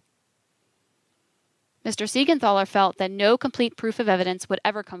submitted. Mr. Siegenthaler felt that no complete proof of evidence would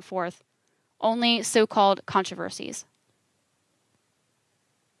ever come forth, only so-called controversies.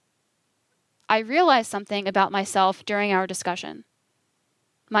 I realized something about myself during our discussion.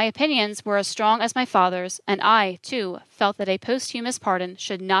 My opinions were as strong as my father's, and I, too, felt that a posthumous pardon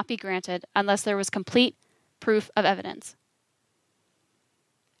should not be granted unless there was complete proof of evidence.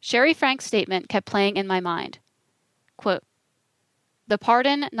 Sherry Frank's statement kept playing in my mind. Quote, "The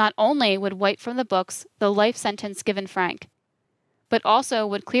pardon not only would wipe from the books the life sentence given Frank, but also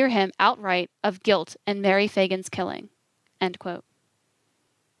would clear him outright of guilt in Mary Phagan's killing." End quote.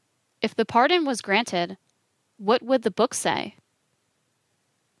 If the pardon was granted, what would the books say?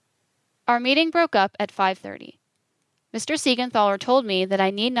 Our meeting broke up at 5:30. Mr. Siegenthaler told me that I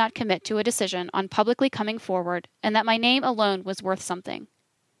need not commit to a decision on publicly coming forward and that my name alone was worth something.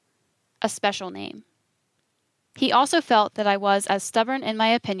 A special name. He also felt that I was as stubborn in my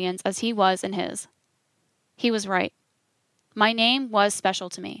opinions as he was in his. He was right. My name was special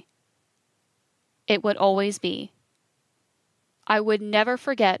to me. It would always be. I would never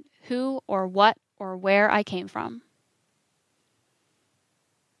forget who or what or where I came from.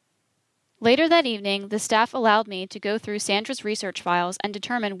 Later that evening, the staff allowed me to go through Sandra's research files and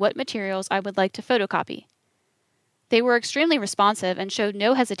determine what materials I would like to photocopy. They were extremely responsive and showed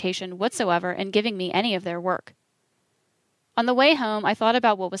no hesitation whatsoever in giving me any of their work. On the way home, I thought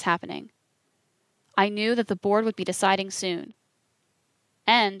about what was happening. I knew that the board would be deciding soon.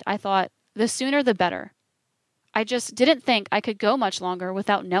 And, I thought, the sooner the better. I just didn't think I could go much longer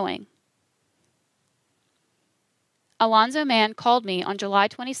without knowing. Alonzo Mann called me on July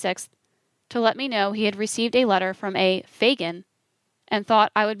 26th to let me know he had received a letter from a Phagan and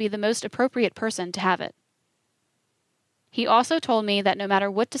thought I would be the most appropriate person to have it. He also told me that no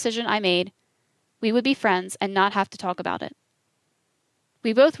matter what decision I made, we would be friends and not have to talk about it.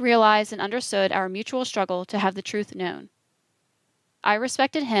 We both realized and understood our mutual struggle to have the truth known. I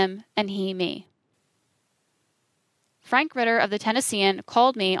respected him and he me. Frank Ritter of the Tennessean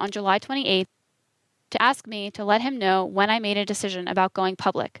called me on July 28th to ask me to let him know when I made a decision about going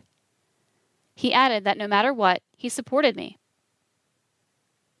public. He added that no matter what, he supported me.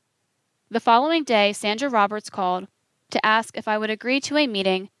 The following day, Sandra Roberts called to ask if I would agree to a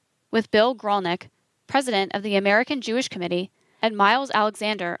meeting with Bill Grolnick, president of the American Jewish Committee, and Miles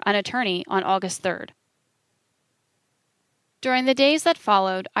Alexander, an attorney, on August 3rd. During the days that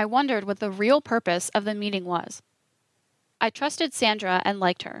followed, I wondered what the real purpose of the meeting was. I trusted Sandra and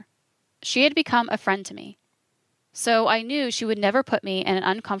liked her. She had become a friend to me. So I knew she would never put me in an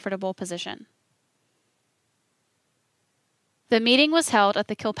uncomfortable position. The meeting was held at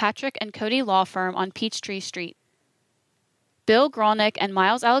the Kilpatrick and Cody law firm on Peachtree Street. Bill Grolnick and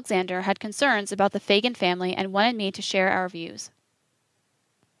Miles Alexander had concerns about the Phagan family and wanted me to share our views.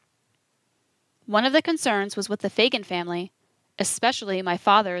 One of the concerns was with the Phagan family, especially my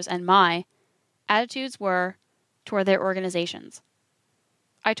father's and my attitudes were toward their organizations.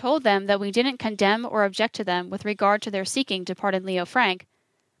 I told them that we didn't condemn or object to them with regard to their seeking to pardon Leo Frank,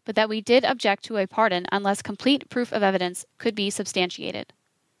 but that we did object to a pardon unless complete proof of evidence could be substantiated.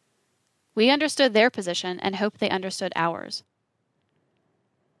 We understood their position and hoped they understood ours.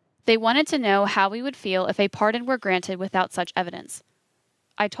 They wanted to know how we would feel if a pardon were granted without such evidence.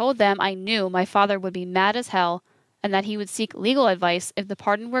 I told them I knew my father would be mad as hell and that he would seek legal advice if the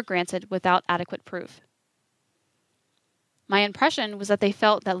pardon were granted without adequate proof. My impression was that they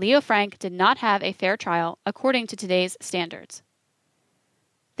felt that Leo Frank did not have a fair trial according to today's standards.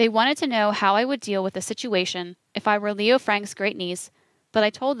 They wanted to know how I would deal with the situation if I were Leo Frank's great-niece, but I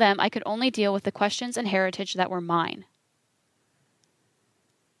told them I could only deal with the questions and heritage that were mine.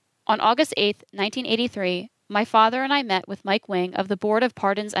 On August 8, 1983, my father and I met with Mike Wing of the Board of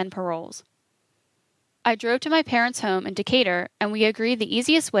Pardons and Paroles. I drove to my parents' home in Decatur, and we agreed the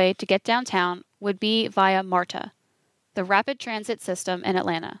easiest way to get downtown would be via MARTA, the rapid transit system in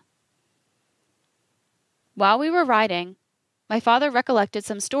Atlanta. While we were riding, my father recollected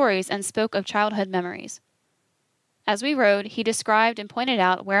some stories and spoke of childhood memories. As we rode, he described and pointed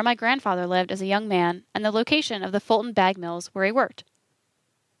out where my grandfather lived as a young man and the location of the Fulton bag mills where he worked.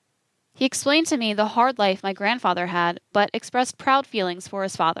 He explained to me the hard life my grandfather had, but expressed proud feelings for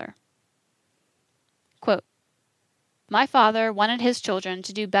his father. Quote, "My father wanted his children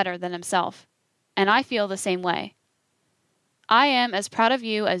to do better than himself, and I feel the same way. I am as proud of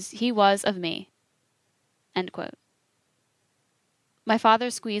you as he was of me." End quote. My father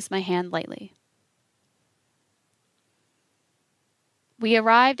squeezed my hand lightly. We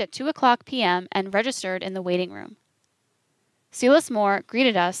arrived at 2:00 p.m. and registered in the waiting room. Silas Moore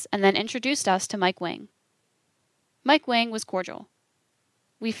greeted us and then introduced us to Mike Wing. Mike Wing was cordial.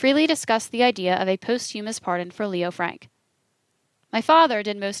 We freely discussed the idea of a posthumous pardon for Leo Frank. My father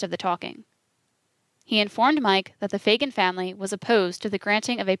did most of the talking. He informed Mike that the Phagan family was opposed to the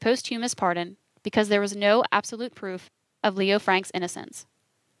granting of a posthumous pardon because there was no absolute proof of Leo Frank's innocence.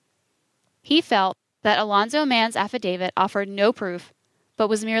 He felt that Alonzo Mann's affidavit offered no proof, but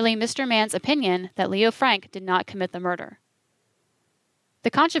was merely Mr. Mann's opinion that Leo Frank did not commit the murder. The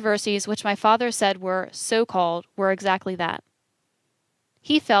controversies which my father said were so-called were exactly that.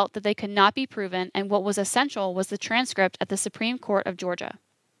 He felt that they could not be proven, and what was essential was the transcript at the Supreme Court of Georgia.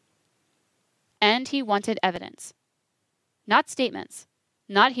 And he wanted evidence. Not statements,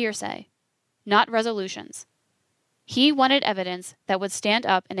 not hearsay, not resolutions. He wanted evidence that would stand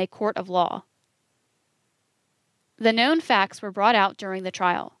up in a court of law. The known facts were brought out during the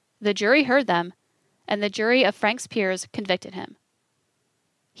trial. The jury heard them, and the jury of Frank's peers convicted him.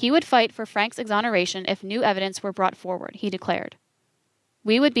 He would fight for Frank's exoneration if new evidence were brought forward, he declared.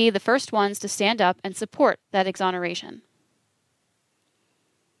 We would be the first ones to stand up and support that exoneration.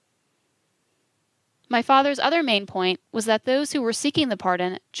 My father's other main point was that those who were seeking the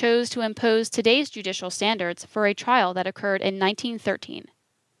pardon chose to impose today's judicial standards for a trial that occurred in 1913.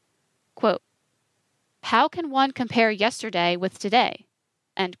 Quote, "How can one compare yesterday with today?"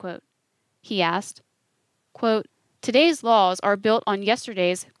 End quote. He asked. Quote, "Today's laws are built on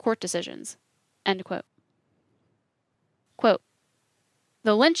yesterday's court decisions." End quote. Quote,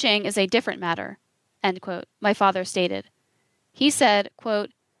 "The lynching is a different matter," end quote, my father stated. He said,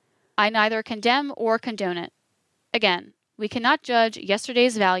 quote, "I neither condemn or condone it. Again, we cannot judge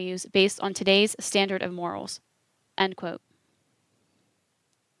yesterday's values based on today's standard of morals." End quote.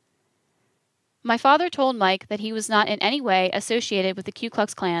 My father told Mike that he was not in any way associated with the Ku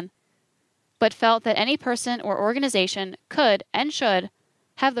Klux Klan, but felt that any person or organization could and should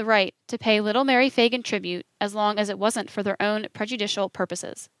have the right to pay little Mary Phagan tribute as long as it wasn't for their own prejudicial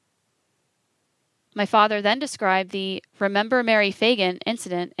purposes. My father then described the "Remember Mary Phagan"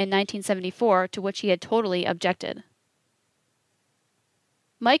 incident in 1974 to which he had totally objected.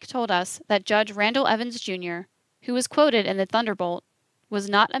 Mike told us that Judge Randall Evans, Jr., who was quoted in the Thunderbolt, was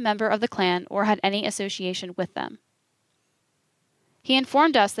not a member of the Klan or had any association with them. He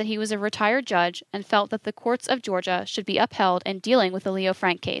informed us that he was a retired judge and felt that the courts of Georgia should be upheld in dealing with the Leo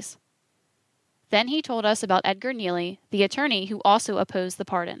Frank case. Then he told us about Edgar Neely, the attorney who also opposed the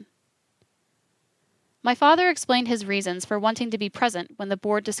pardon. My father explained his reasons for wanting to be present when the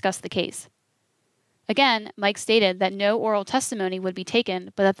board discussed the case. Again, Mike stated that no oral testimony would be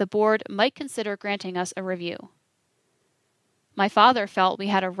taken, but that the board might consider granting us a review. My father felt we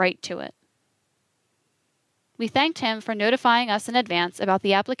had a right to it. We thanked him for notifying us in advance about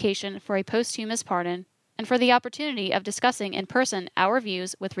the application for a posthumous pardon and for the opportunity of discussing in person our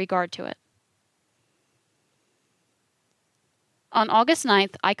views with regard to it. On August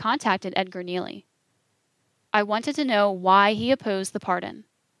 9th, I contacted Edgar Neely. I wanted to know why he opposed the pardon.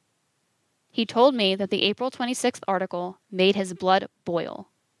 He told me that the April 26th article made his blood boil.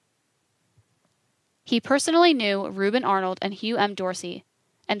 He personally knew Reuben Arnold and Hugh M. Dorsey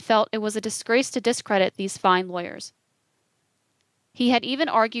and felt it was a disgrace to discredit these fine lawyers. He had even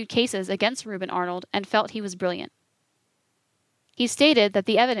argued cases against Reuben Arnold and felt he was brilliant. He stated that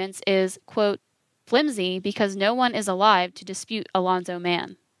the evidence is, quote, "flimsy because no one is alive to dispute Alonzo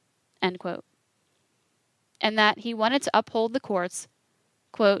Mann," end quote, and that he wanted to uphold the courts,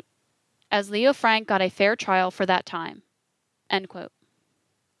 quote, "as Leo Frank got a fair trial for that time," end quote.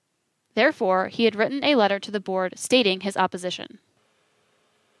 Therefore, he had written a letter to the board stating his opposition.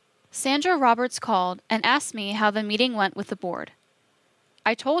 Sandra Roberts called and asked me how the meeting went with the board.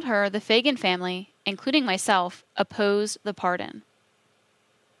 I told her the Phagan family, including myself, opposed the pardon.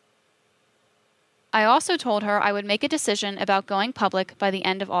 I also told her I would make a decision about going public by the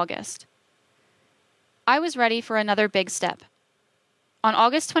end of August. I was ready for another big step. On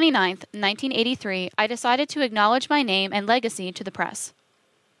August 29, 1983, I decided to acknowledge my name and legacy to the press.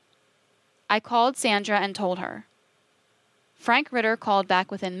 I called Sandra and told her. Frank Ritter called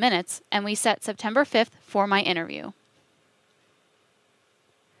back within minutes, and we set September 5th for my interview.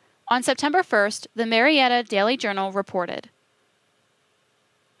 On September 1st, the Marietta Daily Journal reported,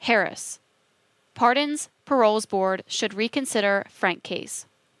 Harris, Pardons, Paroles Board should reconsider Frank case.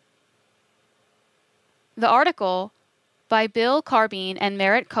 The article, by Bill Carbine and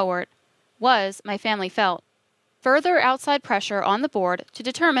Merritt Cowart, was, my family felt, further outside pressure on the board to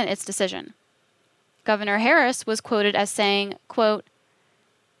determine its decision. Governor Harris was quoted as saying, quote,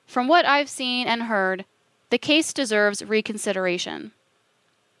 "From what I've seen and heard, the case deserves reconsideration.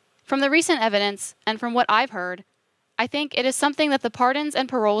 From the recent evidence, and from what I've heard, I think it is something that the Pardons and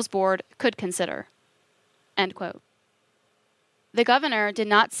Paroles Board could consider." End quote. The governor did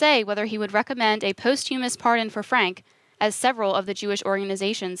not say whether he would recommend a posthumous pardon for Frank, as several of the Jewish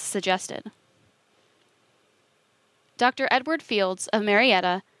organizations suggested. Dr. Edward Fields of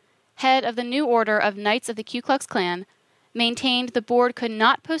Marietta, head of the New Order of Knights of the Ku Klux Klan, maintained the board could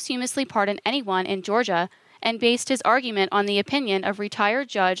not posthumously pardon anyone in Georgia and based his argument on the opinion of retired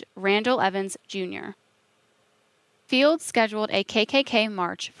Judge Randall Evans, Jr. Fields scheduled a KKK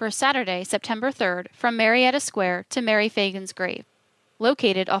march for Saturday, September 3rd from Marietta Square to Mary Phagan's grave,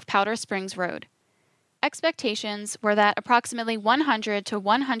 located off Powder Springs Road. Expectations were that approximately 100 to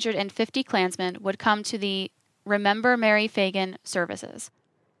 150 Klansmen would come to the Remember Mary Phagan services.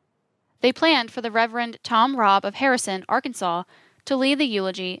 They planned for the Reverend Tom Robb of Harrison, Arkansas, to lead the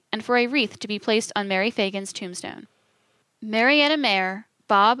eulogy and for a wreath to be placed on Mary Phagan's tombstone. Marietta Mayor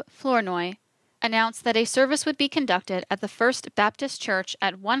Bob Flournoy announced that a service would be conducted at the First Baptist Church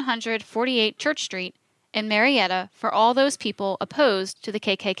at 148 Church Street in Marietta for all those people opposed to the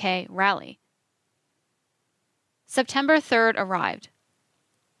KKK rally. September 3rd arrived.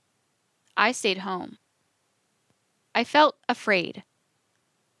 I stayed home. I felt afraid.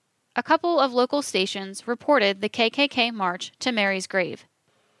 A couple of local stations reported the KKK march to Mary's grave.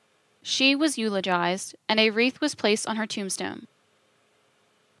 She was eulogized, and a wreath was placed on her tombstone.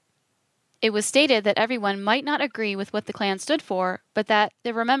 It was stated that everyone might not agree with what the Klan stood for, but that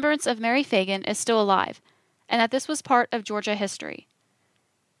the remembrance of Mary Phagan is still alive, and that this was part of Georgia history.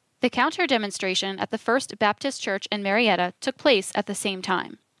 The counter-demonstration at the First Baptist Church in Marietta took place at the same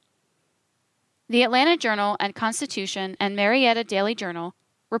time. The Atlanta Journal and Constitution and Marietta Daily Journal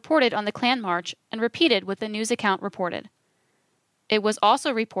reported on the Klan march and repeated what the news account reported. It was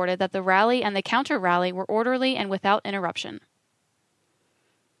also reported that the rally and the counter-rally were orderly and without interruption.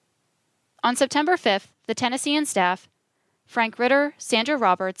 On September 5th, the Tennessean staff, Frank Ritter, Sandra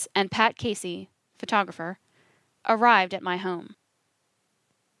Roberts, and Pat Casey, photographer, arrived at my home.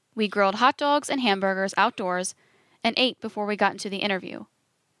 We grilled hot dogs and hamburgers outdoors and ate before we got into the interview.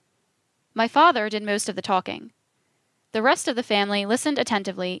 My father did most of the talking. The rest of the family listened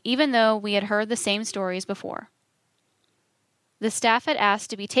attentively, even though we had heard the same stories before. The staff had asked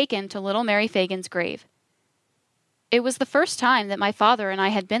to be taken to little Mary Phagan's grave. It was the first time that my father and I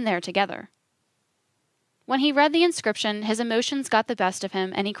had been there together. When he read the inscription, his emotions got the best of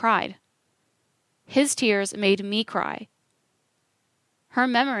him, and he cried. His tears made me cry. Her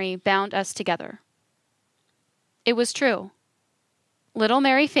memory bound us together. It was true. Little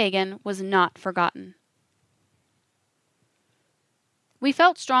Mary Phagan was not forgotten. We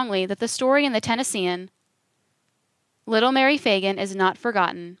felt strongly that the story in the Tennessean, Little Mary Phagan is not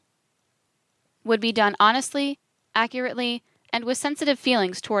forgotten, would be done honestly, accurately, and with sensitive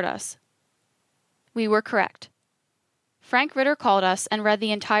feelings toward us. We were correct. Frank Ritter called us and read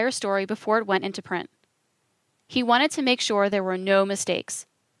the entire story before it went into print. He wanted to make sure there were no mistakes.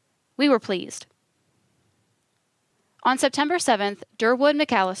 We were pleased. On September 7th, Durwood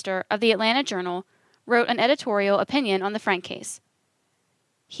McAllister of the Atlanta Journal wrote an editorial opinion on the Frank case.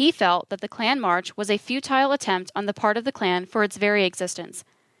 He felt that the Klan March was a futile attempt on the part of the Klan for its very existence,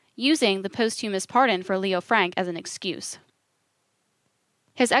 using the posthumous pardon for Leo Frank as an excuse.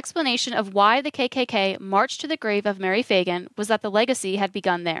 His explanation of why the KKK marched to the grave of Mary Phagan was that the legacy had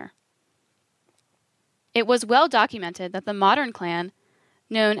begun there. It was well documented that the modern Klan,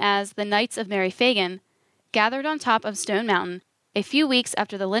 known as the Knights of Mary Phagan, gathered on top of Stone Mountain a few weeks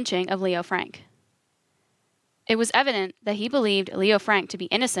after the lynching of Leo Frank. It was evident that he believed Leo Frank to be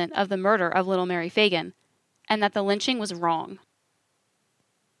innocent of the murder of little Mary Phagan, and that the lynching was wrong.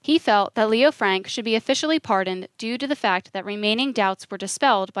 He felt that Leo Frank should be officially pardoned due to the fact that remaining doubts were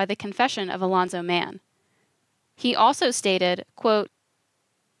dispelled by the confession of Alonzo Mann. He also stated, quote,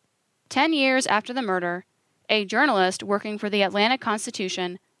 10 years after the murder, a journalist working for the Atlanta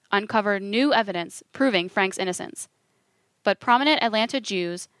Constitution uncovered new evidence proving Frank's innocence. But prominent Atlanta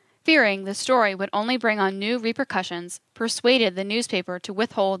Jews, fearing the story would only bring on new repercussions, persuaded the newspaper to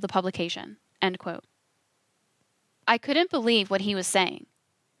withhold the publication." End quote. I couldn't believe what he was saying.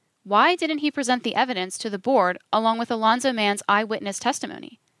 Why didn't he present the evidence to the board along with Alonzo Mann's eyewitness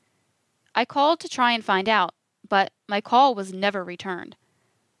testimony? I called to try and find out, but my call was never returned.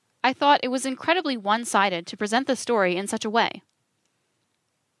 I thought it was incredibly one-sided to present the story in such a way.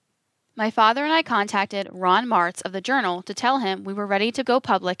 My father and I contacted Ron Martz of the Journal to tell him we were ready to go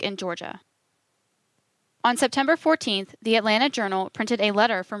public in Georgia. On September 14th, the Atlanta Journal printed a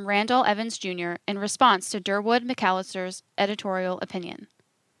letter from Randall Evans Jr. in response to Durwood McAllister's editorial opinion.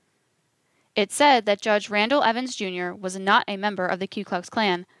 It said that Judge Randall Evans Jr. was not a member of the Ku Klux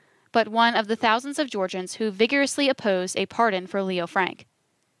Klan, but one of the thousands of Georgians who vigorously opposed a pardon for Leo Frank.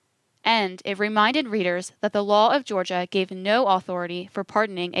 And it reminded readers that the law of Georgia gave no authority for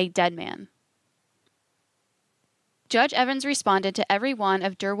pardoning a dead man. Judge Evans responded to every one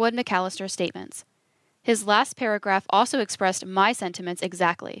of Durwood McAllister's statements. His last paragraph also expressed my sentiments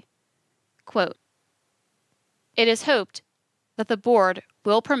exactly. Quote, "It is hoped that the board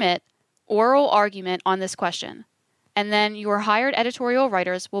will permit oral argument on this question, and then your hired editorial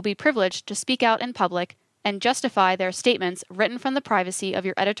writers will be privileged to speak out in public and justify their statements written from the privacy of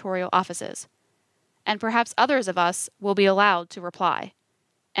your editorial offices. And perhaps others of us will be allowed to reply."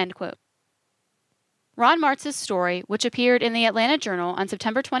 End quote. Ron Martz's story, which appeared in the Atlanta Journal on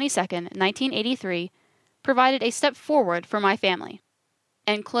September 22, 1983, provided a step forward for my family,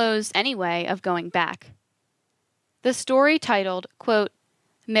 and closed any way of going back. The story titled, quote,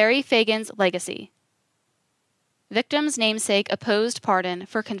 "Mary Phagan's Legacy. Victim's namesake opposed pardon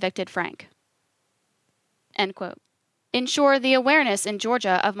for convicted Frank." End quote. Ensured the awareness in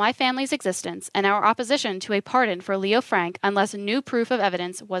Georgia of my family's existence and our opposition to a pardon for Leo Frank unless new proof of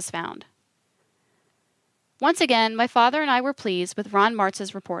evidence was found. Once again, my father and I were pleased with Ron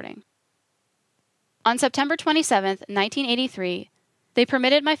Martz's reporting. On September 27, 1983, they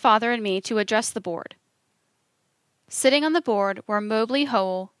permitted my father and me to address the board. Sitting on the board were Mobley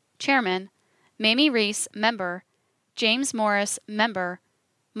Hole, chairman, Mamie Reese, member, James Morris, member,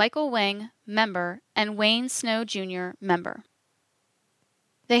 Michael Wing, member, and Wayne Snow Jr., member.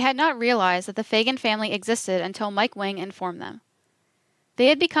 They had not realized that the Phagan family existed until Mike Wing informed them. They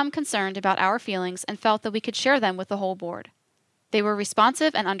had become concerned about our feelings and felt that we could share them with the whole board. They were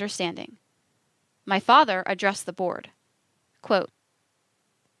responsive and understanding. My father addressed the board. Quote,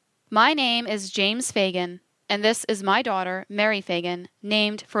 "My name is James Phagan, and this is my daughter, Mary Phagan,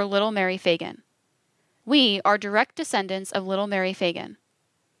 named for little Mary Phagan. We are direct descendants of little Mary Phagan.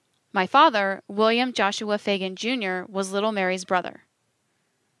 My father, William Joshua Phagan Jr., was little Mary's brother.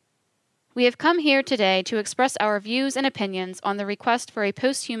 We have come here today to express our views and opinions on the request for a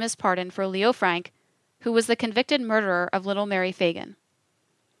posthumous pardon for Leo Frank, who was the convicted murderer of little Mary Phagan.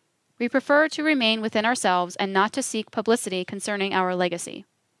 We prefer to remain within ourselves and not to seek publicity concerning our legacy.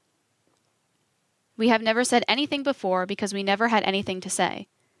 We have never said anything before because we never had anything to say.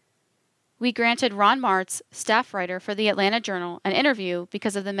 We granted Ron Martz, staff writer for the Atlanta Journal, an interview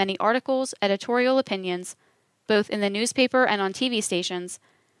because of the many articles, editorial opinions, both in the newspaper and on TV stations,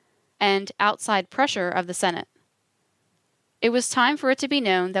 and outside pressure of the Senate. It was time for it to be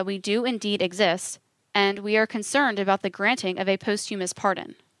known that we do indeed exist, and we are concerned about the granting of a posthumous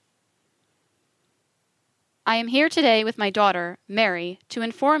pardon. I am here today with my daughter, Mary, to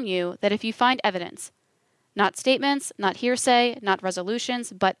inform you that if you find evidence, not statements, not hearsay, not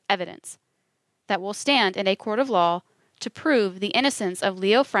resolutions, but evidence, that will stand in a court of law to prove the innocence of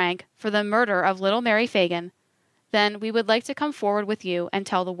Leo Frank for the murder of little Mary Phagan, then we would like to come forward with you and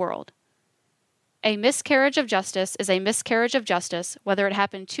tell the world. A miscarriage of justice is a miscarriage of justice, whether it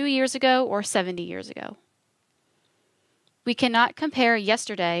happened 2 years ago or 70 years ago. We cannot compare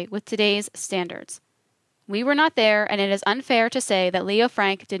yesterday with today's standards. We were not there, and it is unfair to say that Leo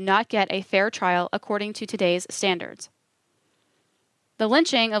Frank did not get a fair trial according to today's standards. The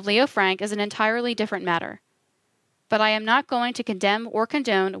lynching of Leo Frank is an entirely different matter, but I am not going to condemn or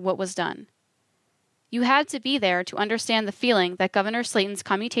condone what was done. You had to be there to understand the feeling that Governor Slayton's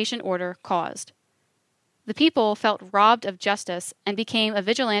commutation order caused. The people felt robbed of justice and became a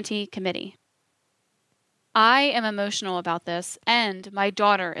vigilante committee. I am emotional about this, and my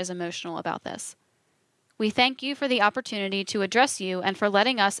daughter is emotional about this. We thank you for the opportunity to address you and for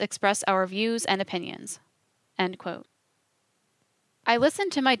letting us express our views and opinions." End quote. I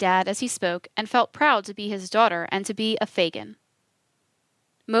listened to my dad as he spoke and felt proud to be his daughter and to be a Phagan.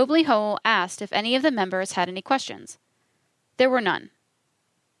 Mobley Hole asked if any of the members had any questions. There were none.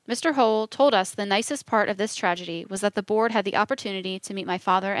 Mr. Hole told us the nicest part of this tragedy was that the board had the opportunity to meet my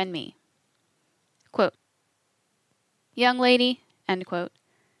father and me. Quote, "Young lady," end quote,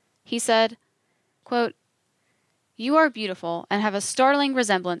 he said, quote, "You are beautiful and have a startling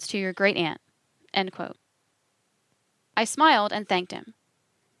resemblance to your great-aunt," end quote. I smiled and thanked him.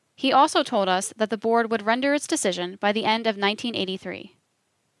 He also told us that the board would render its decision by the end of 1983.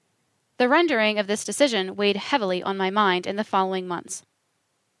 The rendering of this decision weighed heavily on my mind in the following months.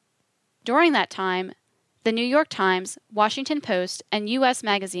 During that time, the New York Times, Washington Post, and U.S.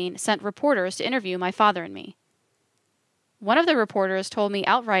 Magazine sent reporters to interview my father and me. One of the reporters told me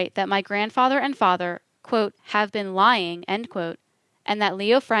outright that my grandfather and father, quote, "have been lying," end quote, and that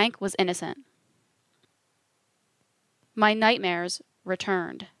Leo Frank was innocent. My nightmares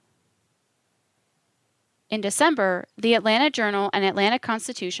returned. In December, the Atlanta Journal and Atlanta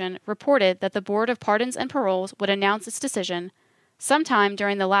Constitution reported that the Board of Pardons and Paroles would announce its decision sometime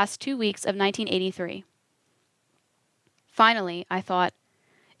during the last 2 weeks of 1983. Finally, I thought,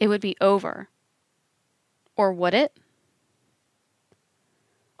 it would be over. Or would it?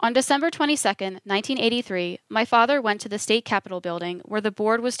 On December 22, 1983, my father went to the state capitol building where the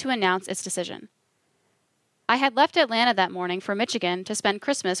board was to announce its decision. I had left Atlanta that morning for Michigan to spend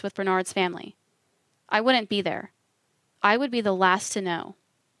Christmas with Bernard's family. I wouldn't be there. I would be the last to know.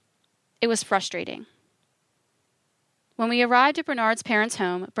 It was frustrating. When we arrived at Bernard's parents'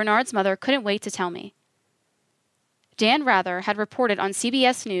 home, Bernard's mother couldn't wait to tell me. Dan Rather had reported on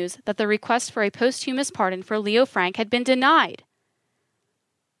CBS News that the request for a posthumous pardon for Leo Frank had been denied.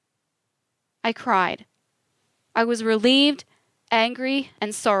 I cried. I was relieved, angry,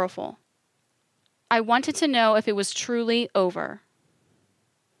 and sorrowful. I wanted to know if it was truly over.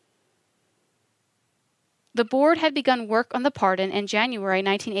 The board had begun work on the pardon in January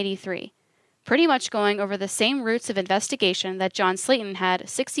 1983, pretty much going over the same routes of investigation that John Slayton had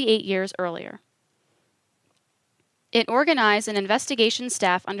 68 years earlier. It organized an investigation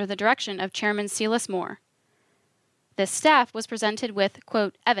staff under the direction of Chairman Silas Moore. This staff was presented with,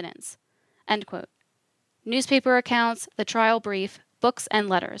 quote, "evidence," end quote, newspaper accounts, the trial brief, books, and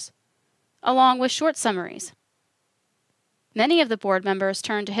letters, along with short summaries. Many of the board members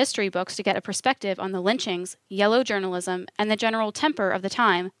turned to history books to get a perspective on the lynchings, yellow journalism, and the general temper of the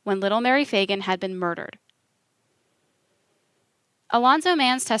time when little Mary Phagan had been murdered. Alonzo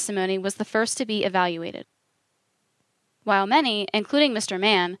Mann's testimony was the first to be evaluated. While many, including Mr.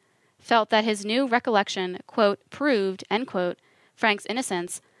 Mann, felt that his new recollection, quote, "proved," end quote, Frank's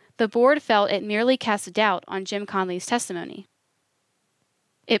innocence, the board felt it merely cast doubt on Jim Conley's testimony.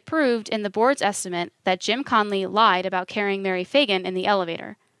 It proved, in the board's estimate, that Jim Conley lied about carrying Mary Phagan in the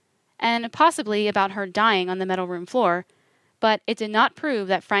elevator, and possibly about her dying on the metal room floor, but it did not prove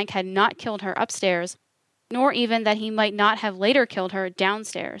that Frank had not killed her upstairs, nor even that he might not have later killed her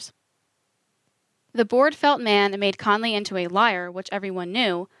downstairs. The board felt Mann made Conley into a liar, which everyone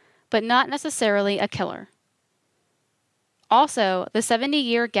knew, but not necessarily a killer. Also, the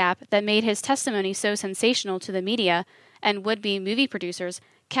 70-year gap that made his testimony so sensational to the media and would-be movie producers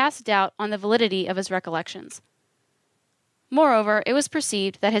cast doubt on the validity of his recollections. Moreover, it was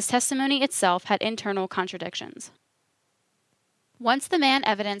perceived that his testimony itself had internal contradictions. Once the Mann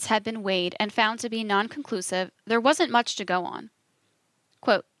evidence had been weighed and found to be non-conclusive, there wasn't much to go on.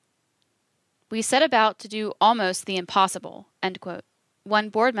 Quote, "We set about to do almost the impossible," end quote. One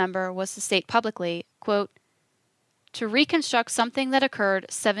board member was to state publicly, quote, "to reconstruct something that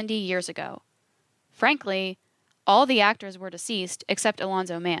occurred 70 years ago. Frankly, all the actors were deceased except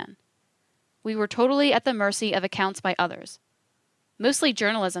Alonzo Mann. We were totally at the mercy of accounts by others. Mostly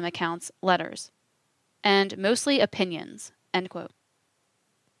journalism accounts, letters. And mostly opinions," end quote.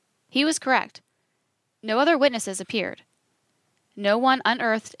 He was correct. No other witnesses appeared. No one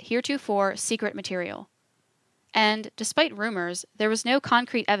unearthed heretofore secret material. And, despite rumors, there was no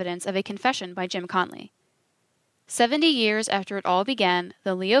concrete evidence of a confession by Jim Conley. 70 years after it all began,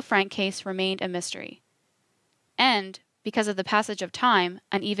 the Leo Frank case remained a mystery. And, because of the passage of time,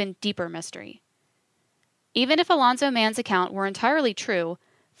 an even deeper mystery. Even if Alonzo Mann's account were entirely true,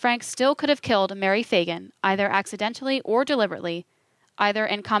 Frank still could have killed Mary Phagan, either accidentally or deliberately, either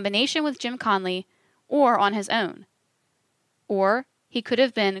in combination with Jim Conley or on his own. Or he could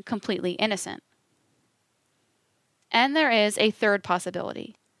have been completely innocent. And there is a third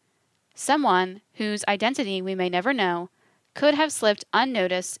possibility. Someone, whose identity we may never know, could have slipped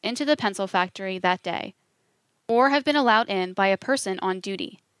unnoticed into the pencil factory that day, or have been allowed in by a person on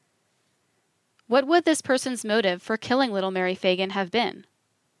duty. What would this person's motive for killing little Mary Phagan have been?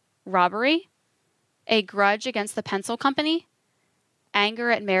 Robbery? A grudge against the pencil company? Anger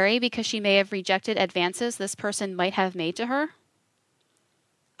at Mary because she may have rejected advances this person might have made to her?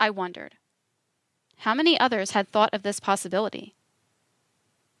 I wondered. How many others had thought of this possibility?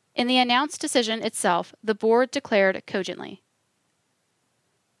 In the announced decision itself, the board declared cogently,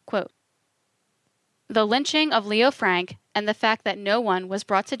 quote, "The lynching of Leo Frank and the fact that no one was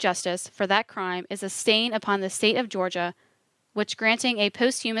brought to justice for that crime is a stain upon the state of Georgia, which granting a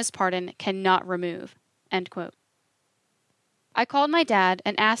posthumous pardon cannot remove." End quote. I called my dad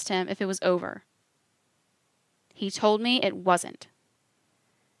and asked him if it was over. He told me it wasn't.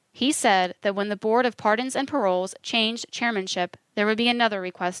 He said that when the Board of Pardons and Paroles changed chairmanship, there would be another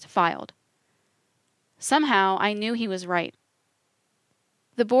request filed. Somehow, I knew he was right.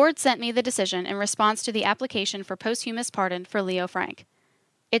 The board sent me the decision in response to the application for posthumous pardon for Leo Frank.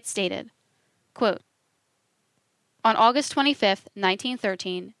 It stated, quote, "On August 25,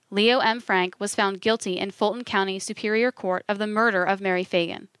 1913, Leo M. Frank was found guilty in Fulton County Superior Court of the murder of Mary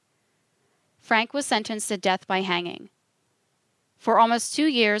Phagan. Frank was sentenced to death by hanging. For almost 2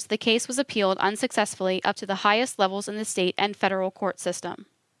 years, the case was appealed unsuccessfully up to the highest levels in the state and federal court system.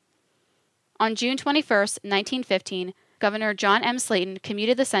 On June 21, 1915, Governor John M. Slayton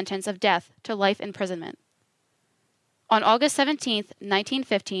commuted the sentence of death to life imprisonment. On August 17,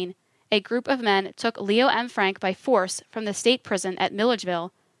 1915, a group of men took Leo M. Frank by force from the state prison at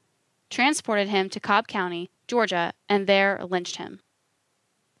Milledgeville, transported him to Cobb County, Georgia, and there lynched him.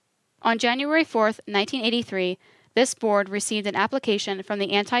 On January 4, 1983, this board received an application from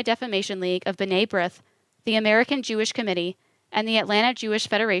the Anti-Defamation League of B'nai B'rith, the American Jewish Committee, and the Atlanta Jewish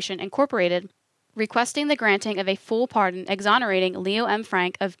Federation, Incorporated, requesting the granting of a full pardon exonerating Leo M.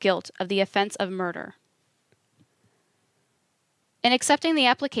 Frank of guilt of the offense of murder. In accepting the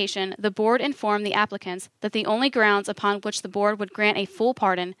application, the board informed the applicants that the only grounds upon which the board would grant a full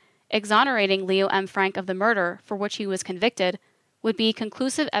pardon exonerating Leo M. Frank of the murder for which he was convicted would be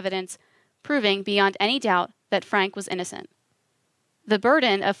conclusive evidence proving beyond any doubt that Frank was innocent. The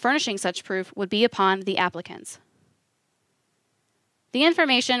burden of furnishing such proof would be upon the applicants. The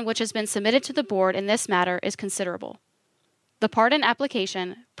information which has been submitted to the board in this matter is considerable. The pardon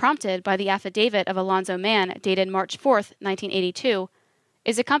application, prompted by the affidavit of Alonzo Mann dated March 4, 1982,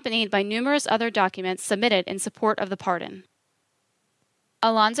 is accompanied by numerous other documents submitted in support of the pardon.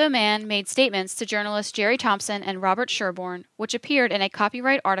 Alonzo Mann made statements to journalists Jerry Thompson and Robert Sherborne, which appeared in a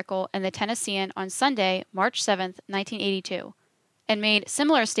copyright article in the Tennessean on Sunday, March 7, 1982, and made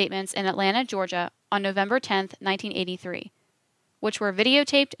similar statements in Atlanta, Georgia, on November 10, 1983, which were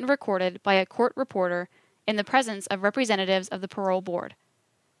videotaped and recorded by a court reporter in the presence of representatives of the parole board.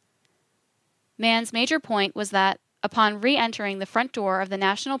 Mann's major point was that, upon re-entering the front door of the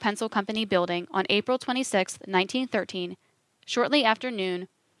National Pencil Company building on April 26, 1913, shortly after noon,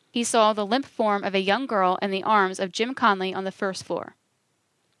 he saw the limp form of a young girl in the arms of Jim Conley on the first floor.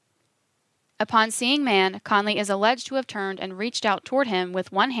 Upon seeing Mann, Conley is alleged to have turned and reached out toward him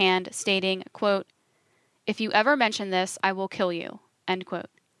with one hand, stating, quote, "If you ever mention this, I will kill you," end quote.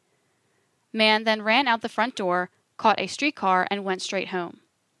 Mann then ran out the front door, caught a streetcar, and went straight home.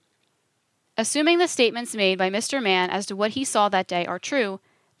 Assuming the statements made by Mr. Mann as to what he saw that day are true,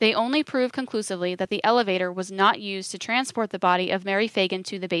 they only prove conclusively that the elevator was not used to transport the body of Mary Phagan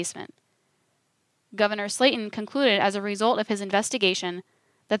to the basement. Governor Slayton concluded as a result of his investigation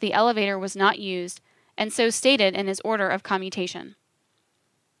that the elevator was not used, and so stated in his order of commutation.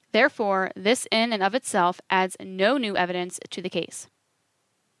 Therefore, this in and of itself adds no new evidence to the case.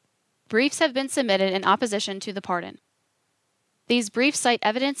 Briefs have been submitted in opposition to the pardon. These briefs cite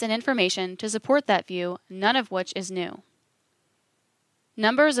evidence and information to support that view, none of which is new.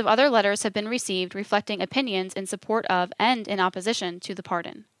 Numbers of other letters have been received reflecting opinions in support of and in opposition to the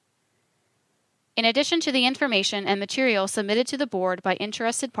pardon. In addition to the information and material submitted to the board by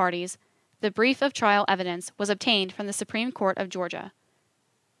interested parties, the brief of trial evidence was obtained from the Supreme Court of Georgia.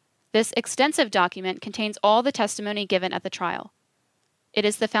 This extensive document contains all the testimony given at the trial. It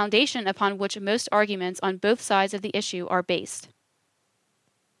is the foundation upon which most arguments on both sides of the issue are based.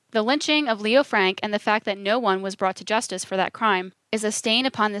 The lynching of Leo Frank and the fact that no one was brought to justice for that crime is a stain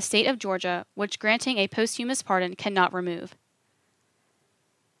upon the state of Georgia which granting a posthumous pardon cannot remove.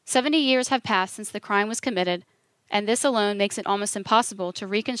 70 years have passed since the crime was committed, and this alone makes it almost impossible to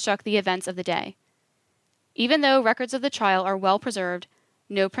reconstruct the events of the day. Even though records of the trial are well preserved,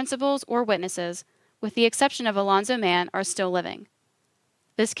 no principals or witnesses, with the exception of Alonzo Mann, are still living.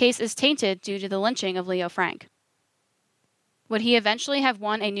 This case is tainted due to the lynching of Leo Frank. Would he eventually have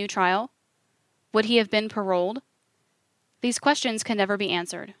won a new trial? Would he have been paroled? These questions can never be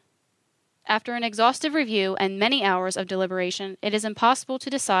answered. After an exhaustive review and many hours of deliberation, it is impossible to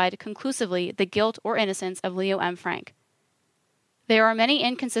decide conclusively the guilt or innocence of Leo M. Frank. There are many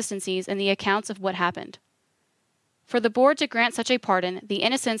inconsistencies in the accounts of what happened. For the board to grant such a pardon, the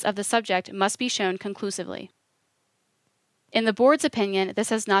innocence of the subject must be shown conclusively. In the board's opinion, this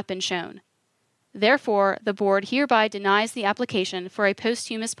has not been shown. Therefore, the board hereby denies the application for a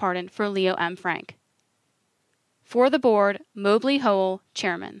posthumous pardon for Leo M. Frank. For the board, Mobley Howell,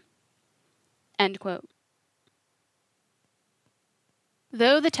 Chairman. End quote.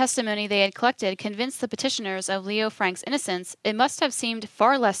 Though the testimony they had collected convinced the petitioners of Leo Frank's innocence, it must have seemed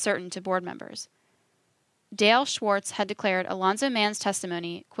far less certain to board members. Dale Schwartz had declared Alonzo Mann's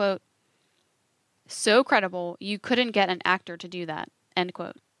testimony, quote, "so credible you couldn't get an actor to do that," end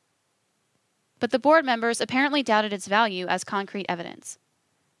quote. But the board members apparently doubted its value as concrete evidence.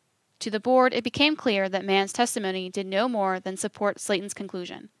 To the board, it became clear that Mann's testimony did no more than support Slayton's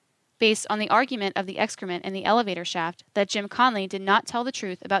conclusion, based on the argument of the excrement in the elevator shaft that Jim Conley did not tell the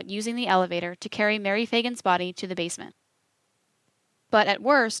truth about using the elevator to carry Mary Phagan's body to the basement. But at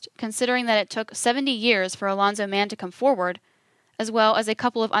worst, considering that it took 70 years for Alonzo Mann to come forward, as well as a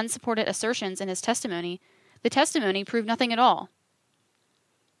couple of unsupported assertions in his testimony, the testimony proved nothing at all.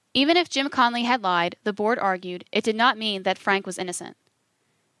 Even if Jim Conley had lied, the board argued, it did not mean that Frank was innocent.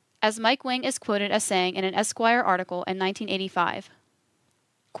 As Mike Wing is quoted as saying in an Esquire article in 1985,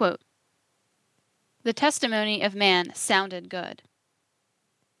 quote, "The testimony of Mann sounded good.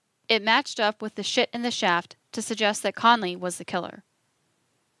 It matched up with the shit in the shaft to suggest that Conley was the killer.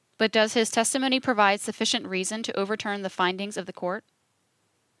 But does his testimony provide sufficient reason to overturn the findings of the court?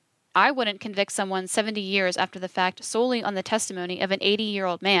 I wouldn't convict someone 70 years after the fact solely on the testimony of an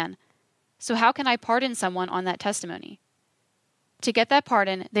 80-year-old man, so how can I pardon someone on that testimony? To get that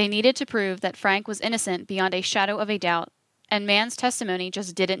pardon, they needed to prove that Frank was innocent beyond a shadow of a doubt, and Mann's testimony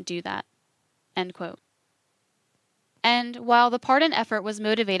just didn't do that." End quote. And while the pardon effort was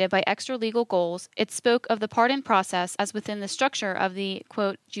motivated by extra-legal goals, it spoke of the pardon process as within the structure of the,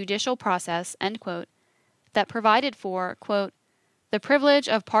 quote, "judicial process," end quote, that provided for, quote, "the privilege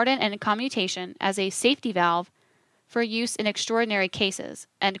of pardon and commutation as a safety valve for use in extraordinary cases,"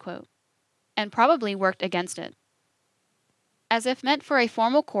 end quote, and probably worked against it. As if meant for a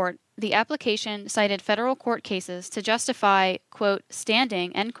formal court, the application cited federal court cases to justify, quote,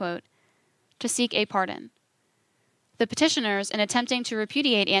 "standing," end quote, to seek a pardon. The petitioners, in attempting to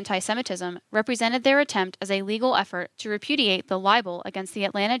repudiate anti-Semitism, represented their attempt as a legal effort to repudiate the libel against the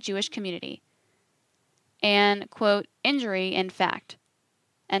Atlanta Jewish community, an, quote, "injury in fact,"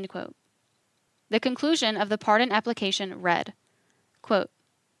 end quote. The conclusion of the pardon application read, quote,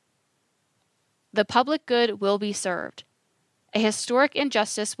 "The public good will be served. A historic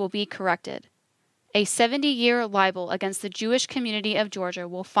injustice will be corrected. A 70-year libel against the Jewish community of Georgia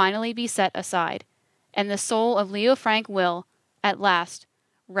will finally be set aside, and the soul of Leo Frank will, at last,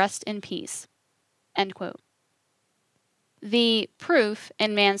 rest in peace." End quote. The proof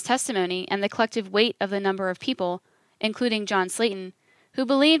in Mann's testimony and the collective weight of the number of people, including John Slayton, who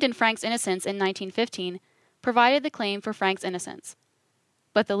believed in Frank's innocence in 1915, provided the claim for Frank's innocence.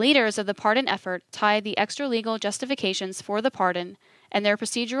 But the leaders of the pardon effort tied the extra-legal justifications for the pardon and their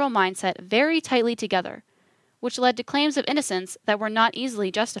procedural mindset very tightly together, which led to claims of innocence that were not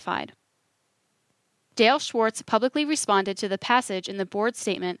easily justified. Dale Schwartz publicly responded to the passage in the board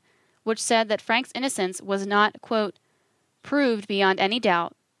statement which said that Frank's innocence was not, quote, "proved beyond any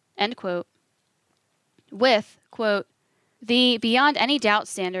doubt," end quote, with, quote, "the beyond any doubt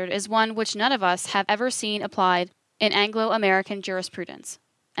standard is one which none of us have ever seen applied in Anglo-American jurisprudence,"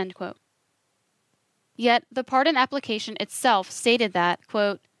 end quote. Yet the pardon application itself stated that,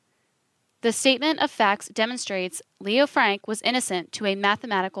 quote, "the statement of facts demonstrates Leo Frank was innocent to a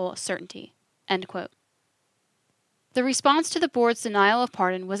mathematical certainty," end quote. The response to the board's denial of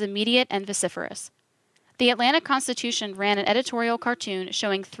pardon was immediate and vociferous. The Atlanta Constitution ran an editorial cartoon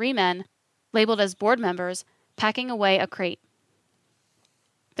showing 3 men, labeled as board members, packing away a crate.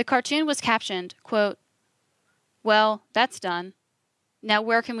 The cartoon was captioned, quote, "Well, that's done. Now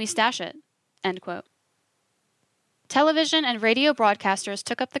where can we stash it?" End quote. Television and radio broadcasters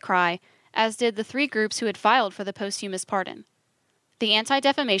took up the cry, as did the 3 groups who had filed for the posthumous pardon: the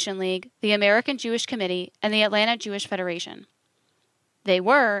Anti-Defamation League, the American Jewish Committee, and the Atlanta Jewish Federation. They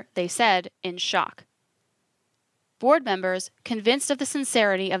were, they said, in shock. Board members, convinced of the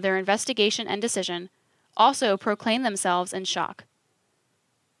sincerity of their investigation and decision, also proclaimed themselves in shock.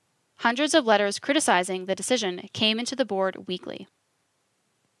 Hundreds of letters criticizing the decision came into the board weekly.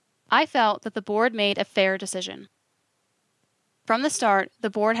 I felt that the board made a fair decision. From the start, the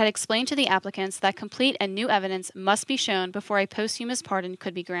board had explained to the applicants that complete and new evidence must be shown before a posthumous pardon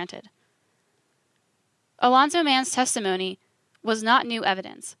could be granted. Alonzo Mann's testimony was not new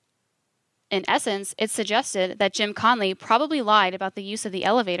evidence. In essence, it suggested that Jim Conley probably lied about the use of the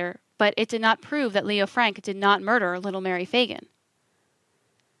elevator but it did not prove that Leo Frank did not murder little Mary Phagan.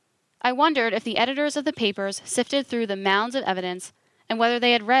 I wondered if the editors of the papers sifted through the mounds of evidence and whether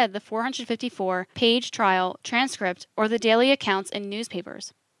they had read the 454-page trial transcript or the daily accounts in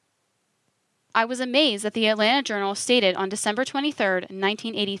newspapers. I was amazed that the Atlanta Journal stated on December 23,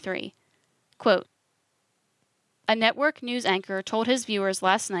 1983, quote, "A network news anchor told his viewers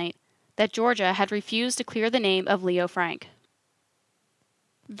last night that Georgia had refused to clear the name of Leo Frank."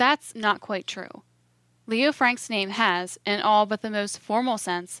 That's not quite true. Leo Frank's name has, in all but the most formal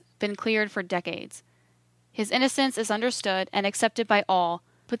sense, been cleared for decades. His innocence is understood and accepted by all,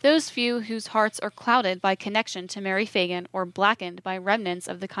 but those few whose hearts are clouded by connection to Mary Phagan or blackened by remnants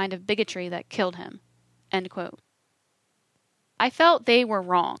of the kind of bigotry that killed him." End quote. I felt they were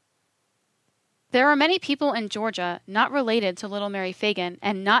wrong. There are many people in Georgia not related to little Mary Phagan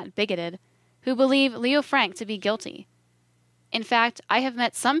and not bigoted who believe Leo Frank to be guilty. In fact, I have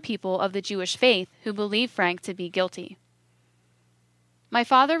met some people of the Jewish faith who believe Frank to be guilty. My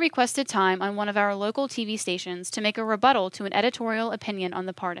father requested time on one of our local TV stations to make a rebuttal to an editorial opinion on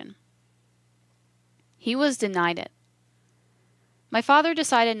the pardon. He was denied it. My father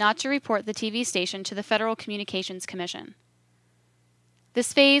decided not to report the TV station to the Federal Communications Commission.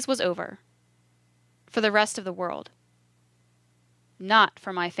 This phase was over. For the rest of the world. Not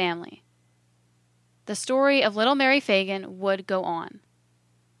for my family. The story of little Mary Phagan would go on.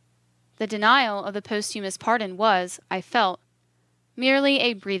 The denial of the posthumous pardon was, I felt, merely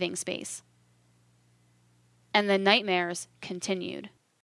a breathing space. And the nightmares continued.